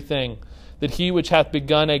this very thing, that he which hath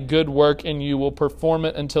begun a good work in you will perform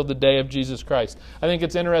it until the day of Jesus Christ. I think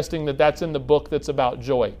it's interesting that that's in the book that's about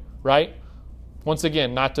joy, right? Once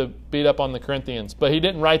again, not to beat up on the Corinthians, but he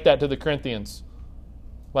didn't write that to the Corinthians.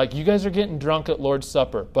 Like, you guys are getting drunk at Lord's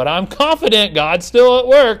Supper, but I'm confident God's still at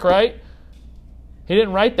work, right? He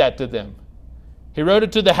didn't write that to them. He wrote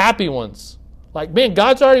it to the happy ones. Like, man,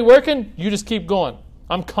 God's already working. You just keep going.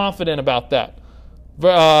 I'm confident about that.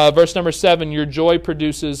 Verse number 7, your joy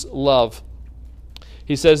produces love.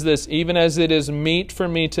 He says this, even as it is meet for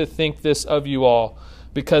me to think this of you all,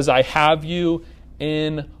 because I have you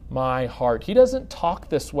in my heart. He doesn't talk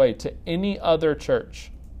this way to any other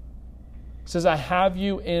church. He says, I have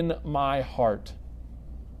you in my heart.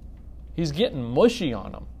 He's getting mushy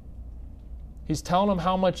on them. He's telling them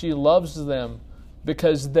how much he loves them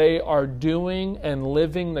because they are doing and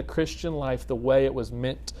living the Christian life the way it was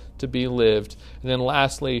meant to be lived. And then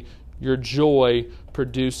lastly, your joy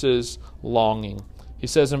produces longing. He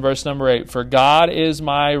says in verse number 8, for God is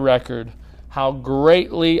my record, how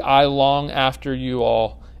greatly I long after you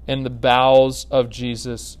all in the bowels of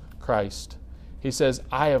Jesus Christ. He says,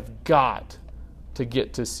 I have got to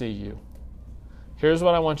get to see you. Here's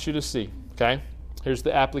what I want you to see, okay? Here's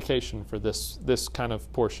the application for this kind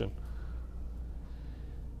of portion.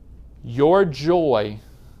 Your joy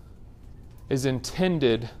is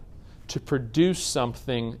intended to produce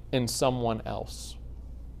something in someone else.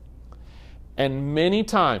 And many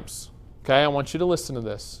times, okay, I want you to listen to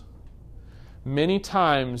this. Many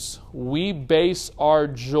times we base our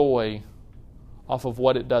joy off of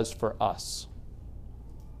what it does for us.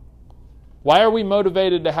 Why are we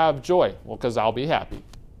motivated to have joy? Well, because I'll be happy.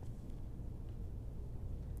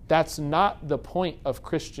 That's not the point of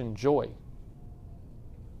Christian joy.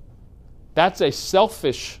 That's a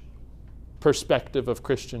selfish perspective of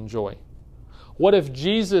Christian joy. What if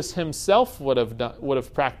Jesus himself would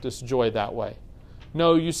have practiced joy that way?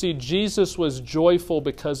 No, you see, Jesus was joyful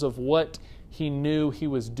because of what he knew he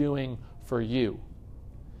was doing for you.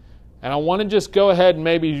 And I want to just go ahead and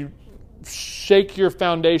maybe shake your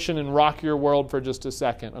foundation and rock your world for just a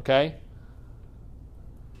second, okay?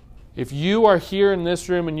 If you are here in this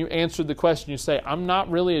room and you answered the question, you say, I'm not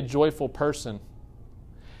really a joyful person.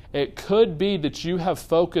 It could be that you have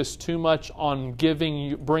focused too much on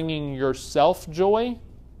bringing yourself joy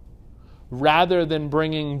rather than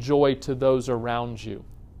bringing joy to those around you.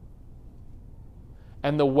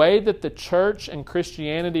 And the way that the church and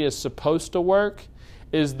Christianity is supposed to work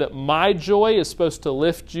is that my joy is supposed to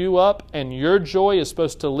lift you up and your joy is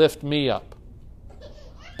supposed to lift me up.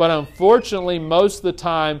 But unfortunately, most of the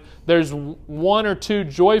time, there's one or two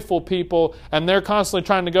joyful people, and they're constantly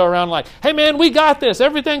trying to go around like, hey man, we got this.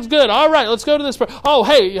 Everything's good. All right, let's go to this. Oh,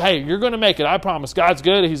 hey, you're going to make it. I promise. God's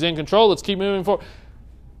good. He's in control. Let's keep moving forward.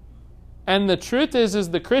 And the truth is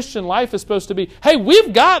the Christian life is supposed to be, hey,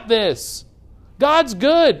 we've got this. God's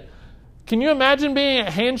good. Can you imagine being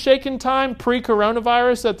at handshaking time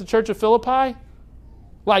pre-coronavirus at the Church of Philippi?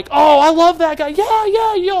 Like, oh, I love that guy. Yeah,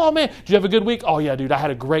 oh man. Did you have a good week? Oh yeah, dude, I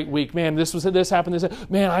had a great week. Man, this happened.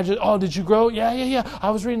 Man, did you grow? Yeah.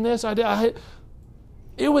 I was reading this.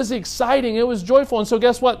 It was exciting. It was joyful. And so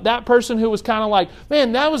guess what? That person who was kind of like,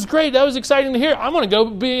 man, that was great. That was exciting to hear. I'm going to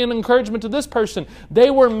go be an encouragement to this person.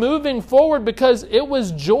 They were moving forward because it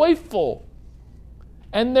was joyful.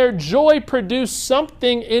 And their joy produced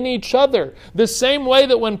something in each other. The same way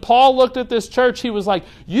that when Paul looked at this church, he was like,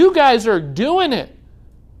 you guys are doing it.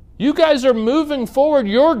 You guys are moving forward.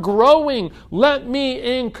 You're growing. Let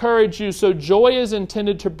me encourage you. So joy is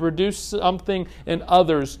intended to produce something in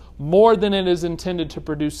others more than it is intended to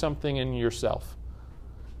produce something in yourself.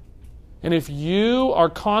 And if you are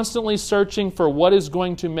constantly searching for what is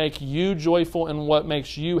going to make you joyful and what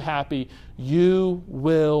makes you happy, you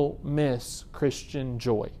will miss Christian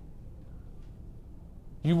joy.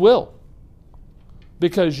 You will.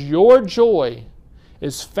 Because your joy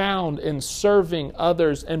is found in serving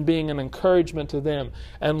others and being an encouragement to them.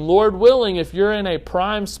 And Lord willing, if you're in a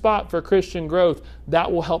prime spot for Christian growth,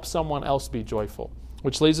 that will help someone else be joyful.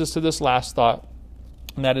 Which leads us to this last thought,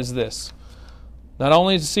 and that is this. Not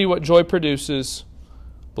only to see what joy produces,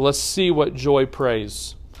 but let's see what joy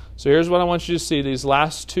prays. So here's what I want you to see. These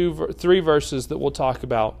last three verses that we'll talk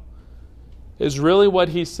about is really what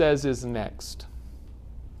he says is next.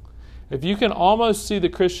 if you can almost see the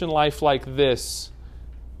Christian life like this,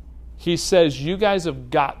 he says, you guys have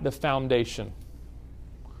got the foundation.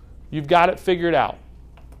 You've got it figured out.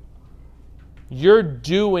 You're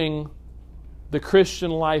doing the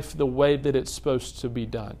Christian life the way that it's supposed to be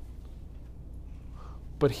done.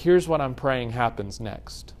 But here's what I'm praying happens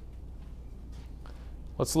next.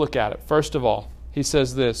 Let's look at it. First of all, he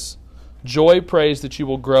says this, joy prays that you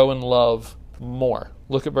will grow in love more.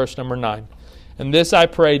 Look at verse number 9. And this I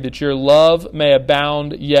pray, that your love may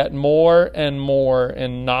abound yet more and more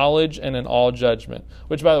in knowledge and in all judgment.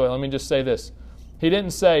 Which, by the way, let me just say this. He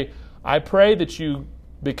didn't say, I pray that you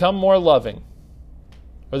become more loving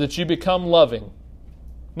or that you become loving.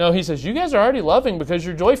 No, he says, you guys are already loving because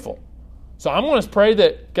you're joyful. So I'm going to pray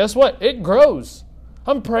that, guess what? It grows.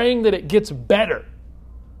 I'm praying that it gets better.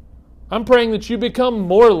 I'm praying that you become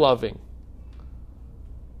more loving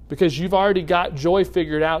because you've already got joy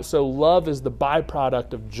figured out, so love is the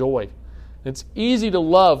byproduct of joy. It's easy to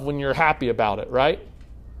love when you're happy about it, right?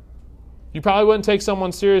 You probably wouldn't take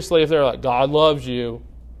someone seriously if they're like, God loves you.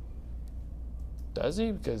 Does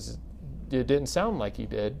he? Because it didn't sound like he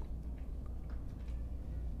did.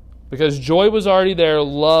 Because joy was already there,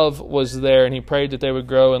 love was there, and he prayed that they would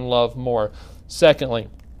grow in love more. Secondly,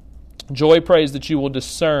 joy prays that you will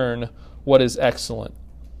discern what is excellent.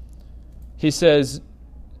 He says,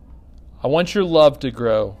 I want your love to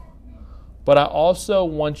grow, but I also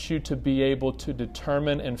want you to be able to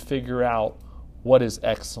determine and figure out what is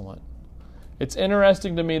excellent. It's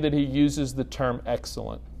interesting to me that he uses the term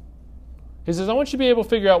excellent. He says, I want you to be able to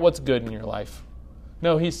figure out what's good in your life.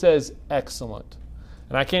 No, he says excellent.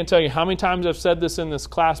 And I can't tell you how many times I've said this in this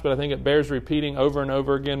class, but I think it bears repeating over and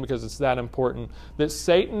over again because it's that important, that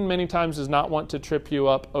Satan many times does not want to trip you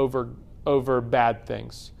up over bad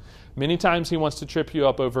things. Many times he wants to trip you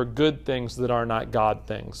up over good things that are not God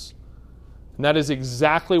things. And that is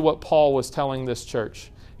exactly what Paul was telling this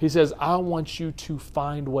church. He says, I want you to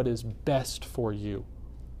find what is best for you.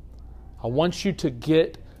 I want you to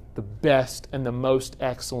get the best and the most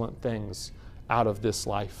excellent things out of this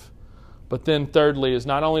life. But then thirdly is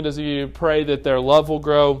not only does he pray that their love will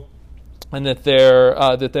grow and that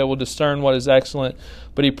they will discern what is excellent,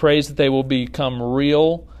 but he prays that they will become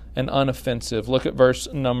real and unoffensive. Look at verse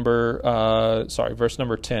number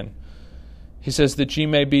 10. He says that ye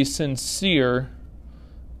may be sincere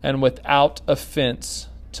and without offense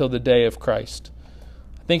till the day of Christ.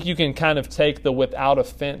 I think you can kind of take the without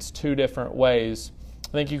offense two different ways.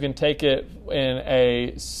 I think you can take it in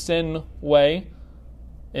a sin way,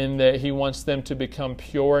 in that he wants them to become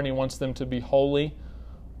pure and he wants them to be holy.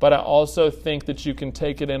 But I also think that you can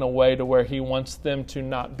take it in a way to where he wants them to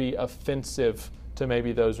not be offensive to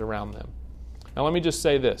maybe those around them. Now let me just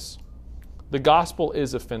say this. The gospel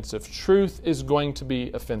is offensive. Truth is going to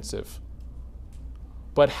be offensive.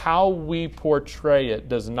 But how we portray it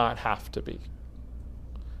does not have to be.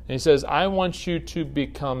 And he says, I want you to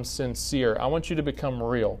become sincere. I want you to become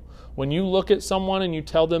real. When you look at someone and you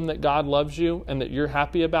tell them that God loves you and that you're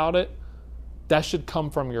happy about it, that should come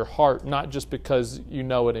from your heart, not just because you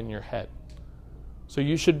know it in your head. So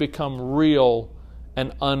you should become real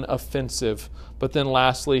and unoffensive. But then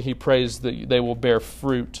lastly, he prays that they will bear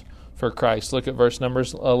fruit for Christ. Look at verse number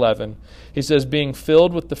 11. He says, being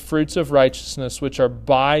filled with the fruits of righteousness, which are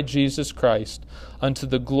by Jesus Christ, unto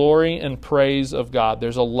the glory and praise of God.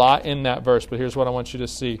 There's a lot in that verse, but here's what I want you to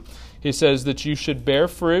see. He says that you should bear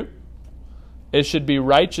fruit. It should be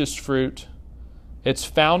righteous fruit. It's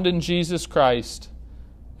found in Jesus Christ,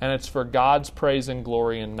 and it's for God's praise and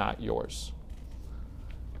glory and not yours.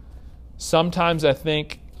 Sometimes I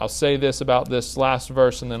think, I'll say this about this last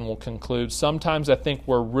verse and then we'll conclude. Sometimes I think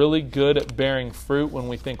we're really good at bearing fruit when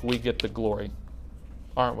we think we get the glory,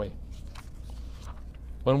 aren't we?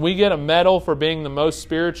 When we get a medal for being the most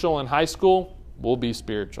spiritual in high school, we'll be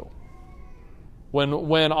spiritual.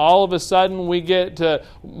 When all of a sudden we get the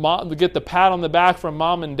pat on the back from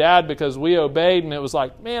mom and dad because we obeyed, and it was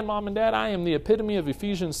like, man, mom and dad, I am the epitome of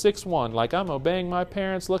Ephesians 6:1. Like, I'm obeying my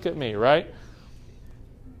parents. Look at me, right?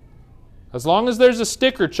 As long as there's a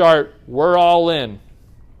sticker chart, we're all in,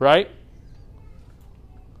 right?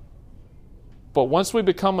 But once we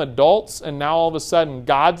become adults and now all of a sudden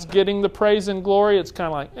God's getting the praise and glory, it's kind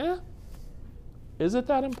of like, is it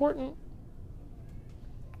that important?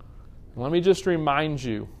 Let me just remind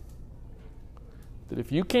you that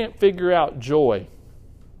if you can't figure out joy,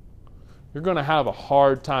 you're going to have a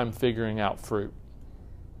hard time figuring out fruit.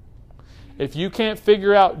 If you can't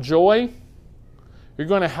figure out joy, you're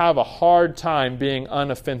going to have a hard time being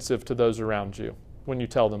unoffensive to those around you when you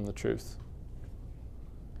tell them the truth.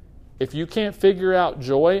 If you can't figure out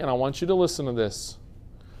joy, and I want you to listen to this,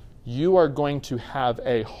 you are going to have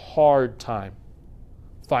a hard time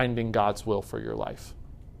finding God's will for your life.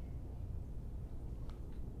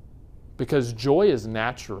 Because joy is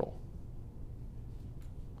natural.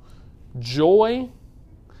 Joy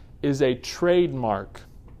is a trademark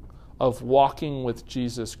of walking with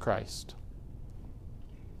Jesus Christ.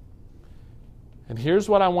 And here's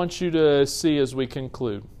what I want you to see as we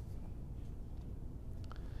conclude,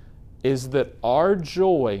 is that our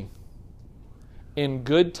joy in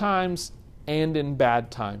good times and in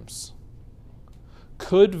bad times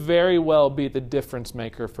could very well be the difference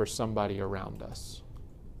maker for somebody around us.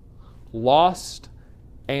 Lost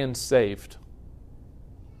and saved.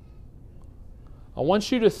 I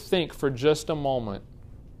want you to think for just a moment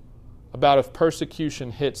about if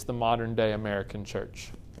persecution hits the modern day American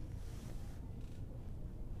church.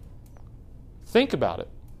 Think about it.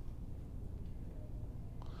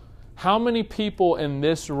 How many people in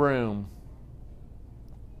this room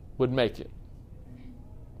would make it?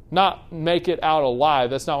 Not make it out alive,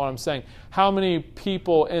 that's not what I'm saying. How many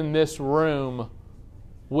people in this room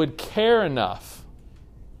would care enough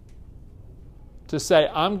to say,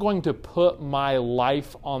 I'm going to put my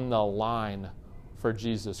life on the line for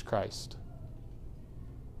Jesus Christ?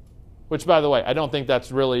 Which, by the way, I don't think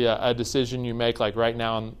that's really a decision you make like right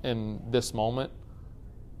now in this moment.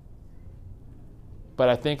 But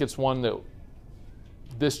I think it's one that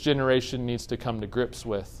this generation needs to come to grips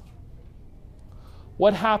with.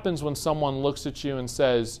 What happens when someone looks at you and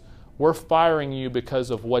says, we're firing you because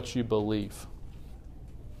of what you believe?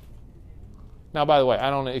 Now, by the way, I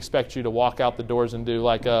don't expect you to walk out the doors and do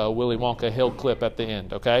like a Willy Wonka hill clip at the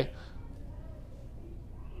end, okay?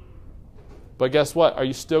 But guess what? Are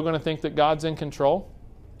you still going to think that God's in control?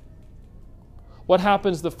 What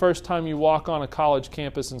happens the first time you walk on a college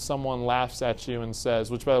campus and someone laughs at you and says,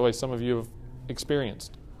 which, by the way, some of you have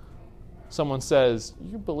experienced. Someone says,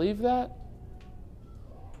 you believe that?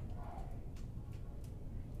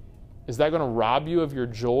 Is that going to rob you of your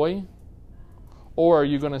joy? Or are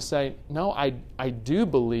you going to say, no, I do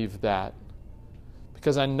believe that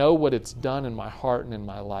because I know what it's done in my heart and in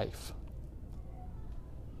my life.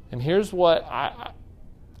 And here's what I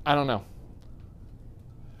don't know.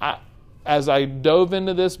 As I dove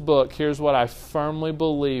into this book, here's what I firmly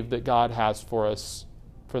believe that God has for us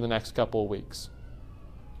for the next couple of weeks.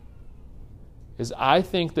 Is I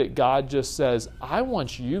think that God just says, I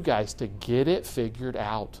want you guys to get it figured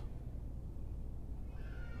out.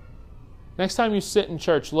 Next time you sit in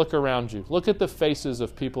church, look around you. Look at the faces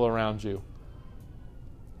of people around you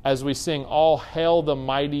as we sing, all hail the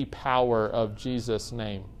mighty power of Jesus'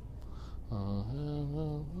 name.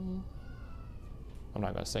 I'm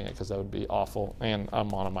not going to sing it because that would be awful, and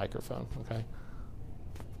I'm on a microphone, okay?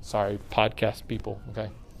 Sorry, podcast people, okay?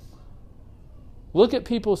 Look at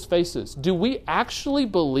people's faces. Do we actually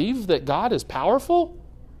believe that God is powerful?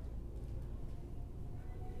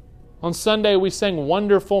 On Sunday, we sang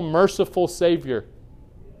Wonderful, Merciful Savior.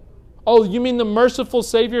 Oh, you mean the merciful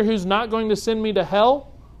Savior who's not going to send me to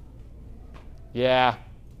hell? Yeah.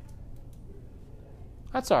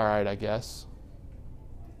 That's all right, I guess.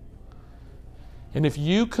 And if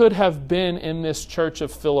you could have been in this church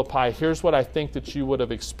of Philippi, here's what I think that you would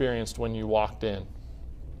have experienced when you walked in.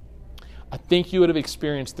 I think you would have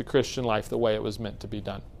experienced the Christian life the way it was meant to be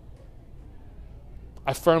done.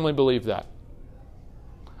 I firmly believe that.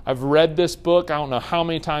 I've read this book, I don't know how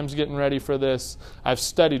many times getting ready for this. I've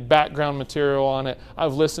studied background material on it.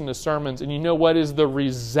 I've listened to sermons. And you know what is the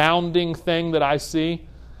resounding thing that I see?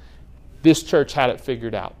 This church had it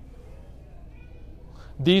figured out.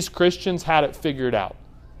 These Christians had it figured out.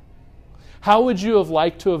 How would you have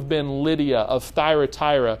liked to have been Lydia of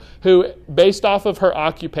Thyatira, who, based off of her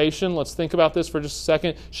occupation, let's think about this for just a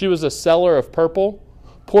second, she was a seller of purple.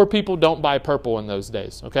 Poor people don't buy purple in those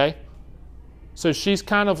days, okay? So she's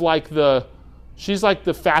kind of like she's like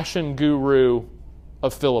the fashion guru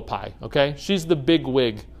of Philippi, okay? She's the big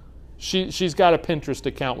wig. She's got a Pinterest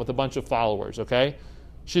account with a bunch of followers, okay?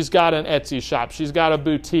 She's got an Etsy shop. She's got a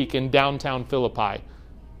boutique in downtown Philippi.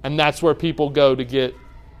 And that's where people go to get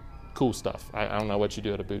cool stuff. I don't know what you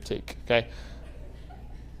do at a boutique, okay?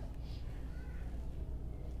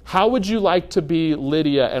 How would you like to be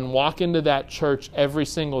Lydia and walk into that church every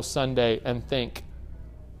single Sunday and think,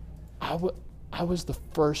 I was the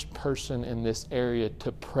first person in this area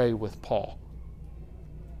to pray with Paul.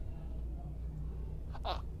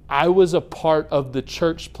 I was a part of the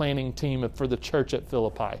church planning team for the church at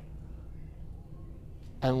Philippi.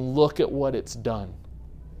 And look at what it's done.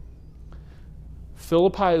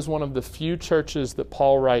 Philippi is one of the few churches that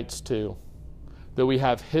Paul writes to that we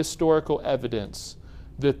have historical evidence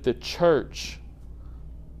that the church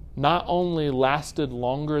not only lasted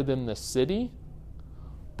longer than the city,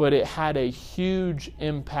 but it had a huge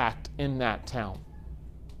impact in that town.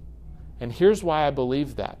 And here's why I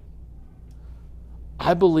believe that.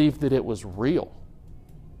 I believe that it was real.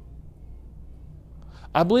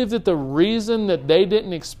 I believe that the reason that they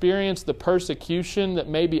didn't experience the persecution that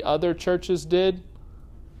maybe other churches did,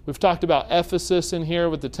 we've talked about Ephesus in here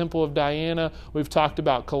with the Temple of Diana. We've talked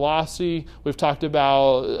about Colossae. We've talked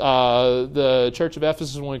about the Church of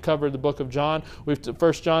Ephesus when we covered the book of John.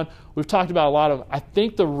 1 John. We've talked about a lot of, I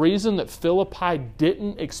think the reason that Philippi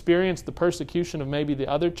didn't experience the persecution of maybe the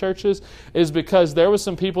other churches is because there was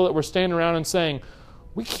some people that were standing around and saying,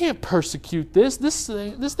 we can't persecute this. This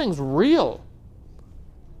thing's real.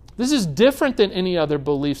 This is different than any other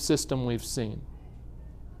belief system we've seen.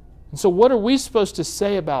 And so what are we supposed to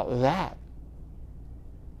say about that?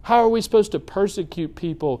 How are we supposed to persecute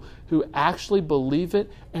people who actually believe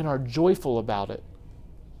it and are joyful about it?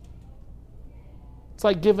 It's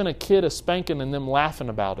like giving a kid a spanking and them laughing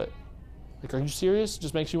about it. Like, are you serious? It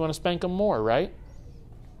just makes you want to spank them more, right?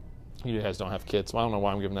 You guys don't have kids, so I don't know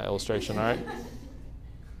why I'm giving that illustration, all right?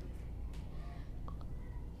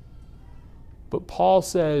 But Paul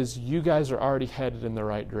says, you guys are already headed in the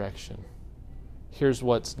right direction. Here's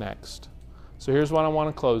what's next. So here's what I want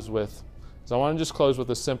to close with. I want to just close with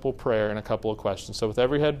a simple prayer and a couple of questions. So with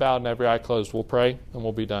every head bowed and every eye closed, we'll pray and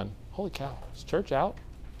we'll be done. Holy cow, is church out?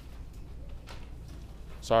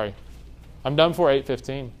 Sorry. I'm done for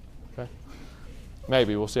 8:15. Okay.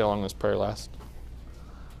 Maybe. We'll see how long this prayer lasts.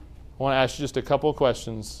 I want to ask you just a couple of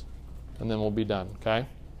questions and then we'll be done, okay?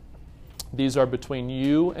 These are between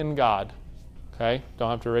you and God. Okay? Don't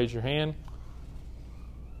have to raise your hand.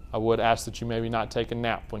 I would ask that you maybe not take a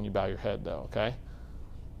nap when you bow your head, though, okay?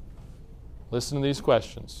 Listen to these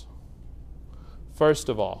questions. First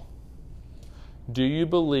of all, do you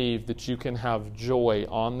believe that you can have joy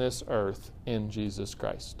on this earth in Jesus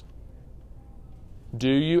Christ? Do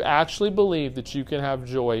you actually believe that you can have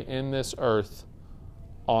joy in this earth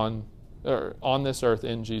on this earth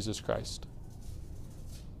in Jesus Christ?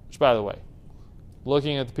 Which, by the way,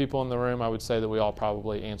 looking at the people in the room, I would say that we all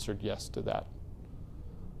probably answered yes to that.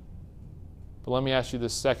 But let me ask you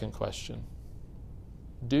this second question.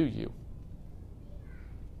 Do you?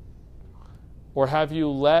 Or have you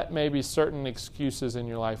let maybe certain excuses in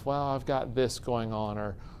your life, well, I've got this going on,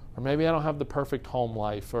 or maybe I don't have the perfect home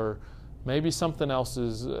life, or maybe something else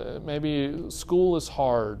is, maybe school is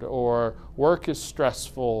hard, or work is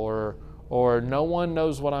stressful, or no one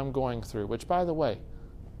knows what I'm going through, which, by the way,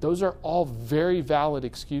 those are all very valid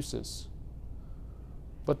excuses.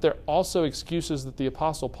 But they're also excuses that the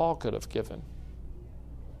Apostle Paul could have given.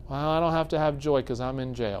 Well, I don't have to have joy because I'm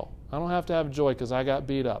in jail. I don't have to have joy because I got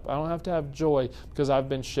beat up. I don't have to have joy because I've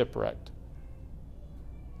been shipwrecked.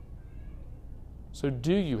 So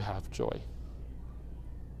do you have joy?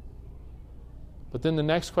 But then the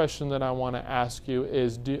next question that I want to ask you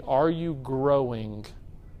is, are you growing?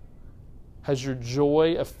 Has your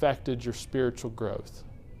joy affected your spiritual growth?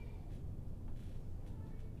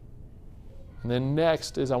 And then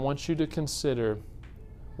next is I want you to consider,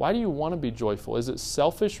 why do you want to be joyful? Is it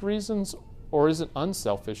selfish reasons or is it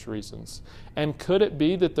unselfish reasons? And could it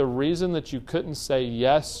be that the reason that you couldn't say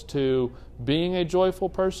yes to being a joyful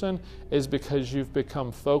person is because you've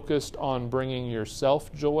become focused on bringing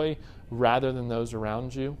yourself joy rather than those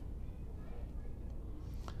around you?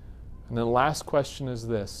 And the last question is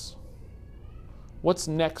this: what's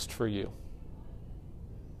next for you?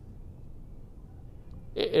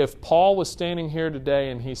 If Paul was standing here today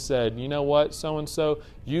and he said, you know what, so-and-so,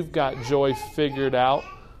 you've got joy figured out,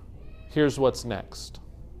 here's what's next.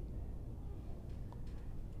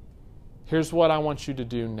 Here's what I want you to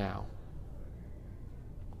do now.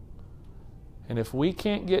 And if we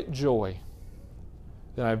can't get joy,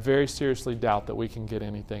 then I very seriously doubt that we can get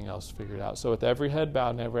anything else figured out. So with every head bowed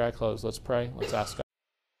and every eye closed, let's pray. Let's ask God.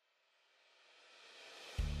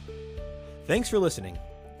 Thanks for listening.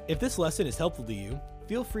 If this lesson is helpful to you,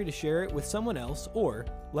 feel free to share it with someone else or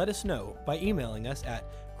let us know by emailing us at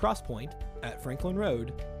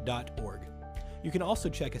crosspoint@franklinroad.org. You can also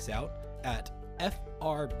check us out at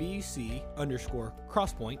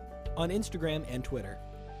FRBC_Crosspoint on Instagram and Twitter.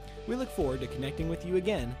 We look forward to connecting with you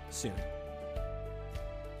again soon.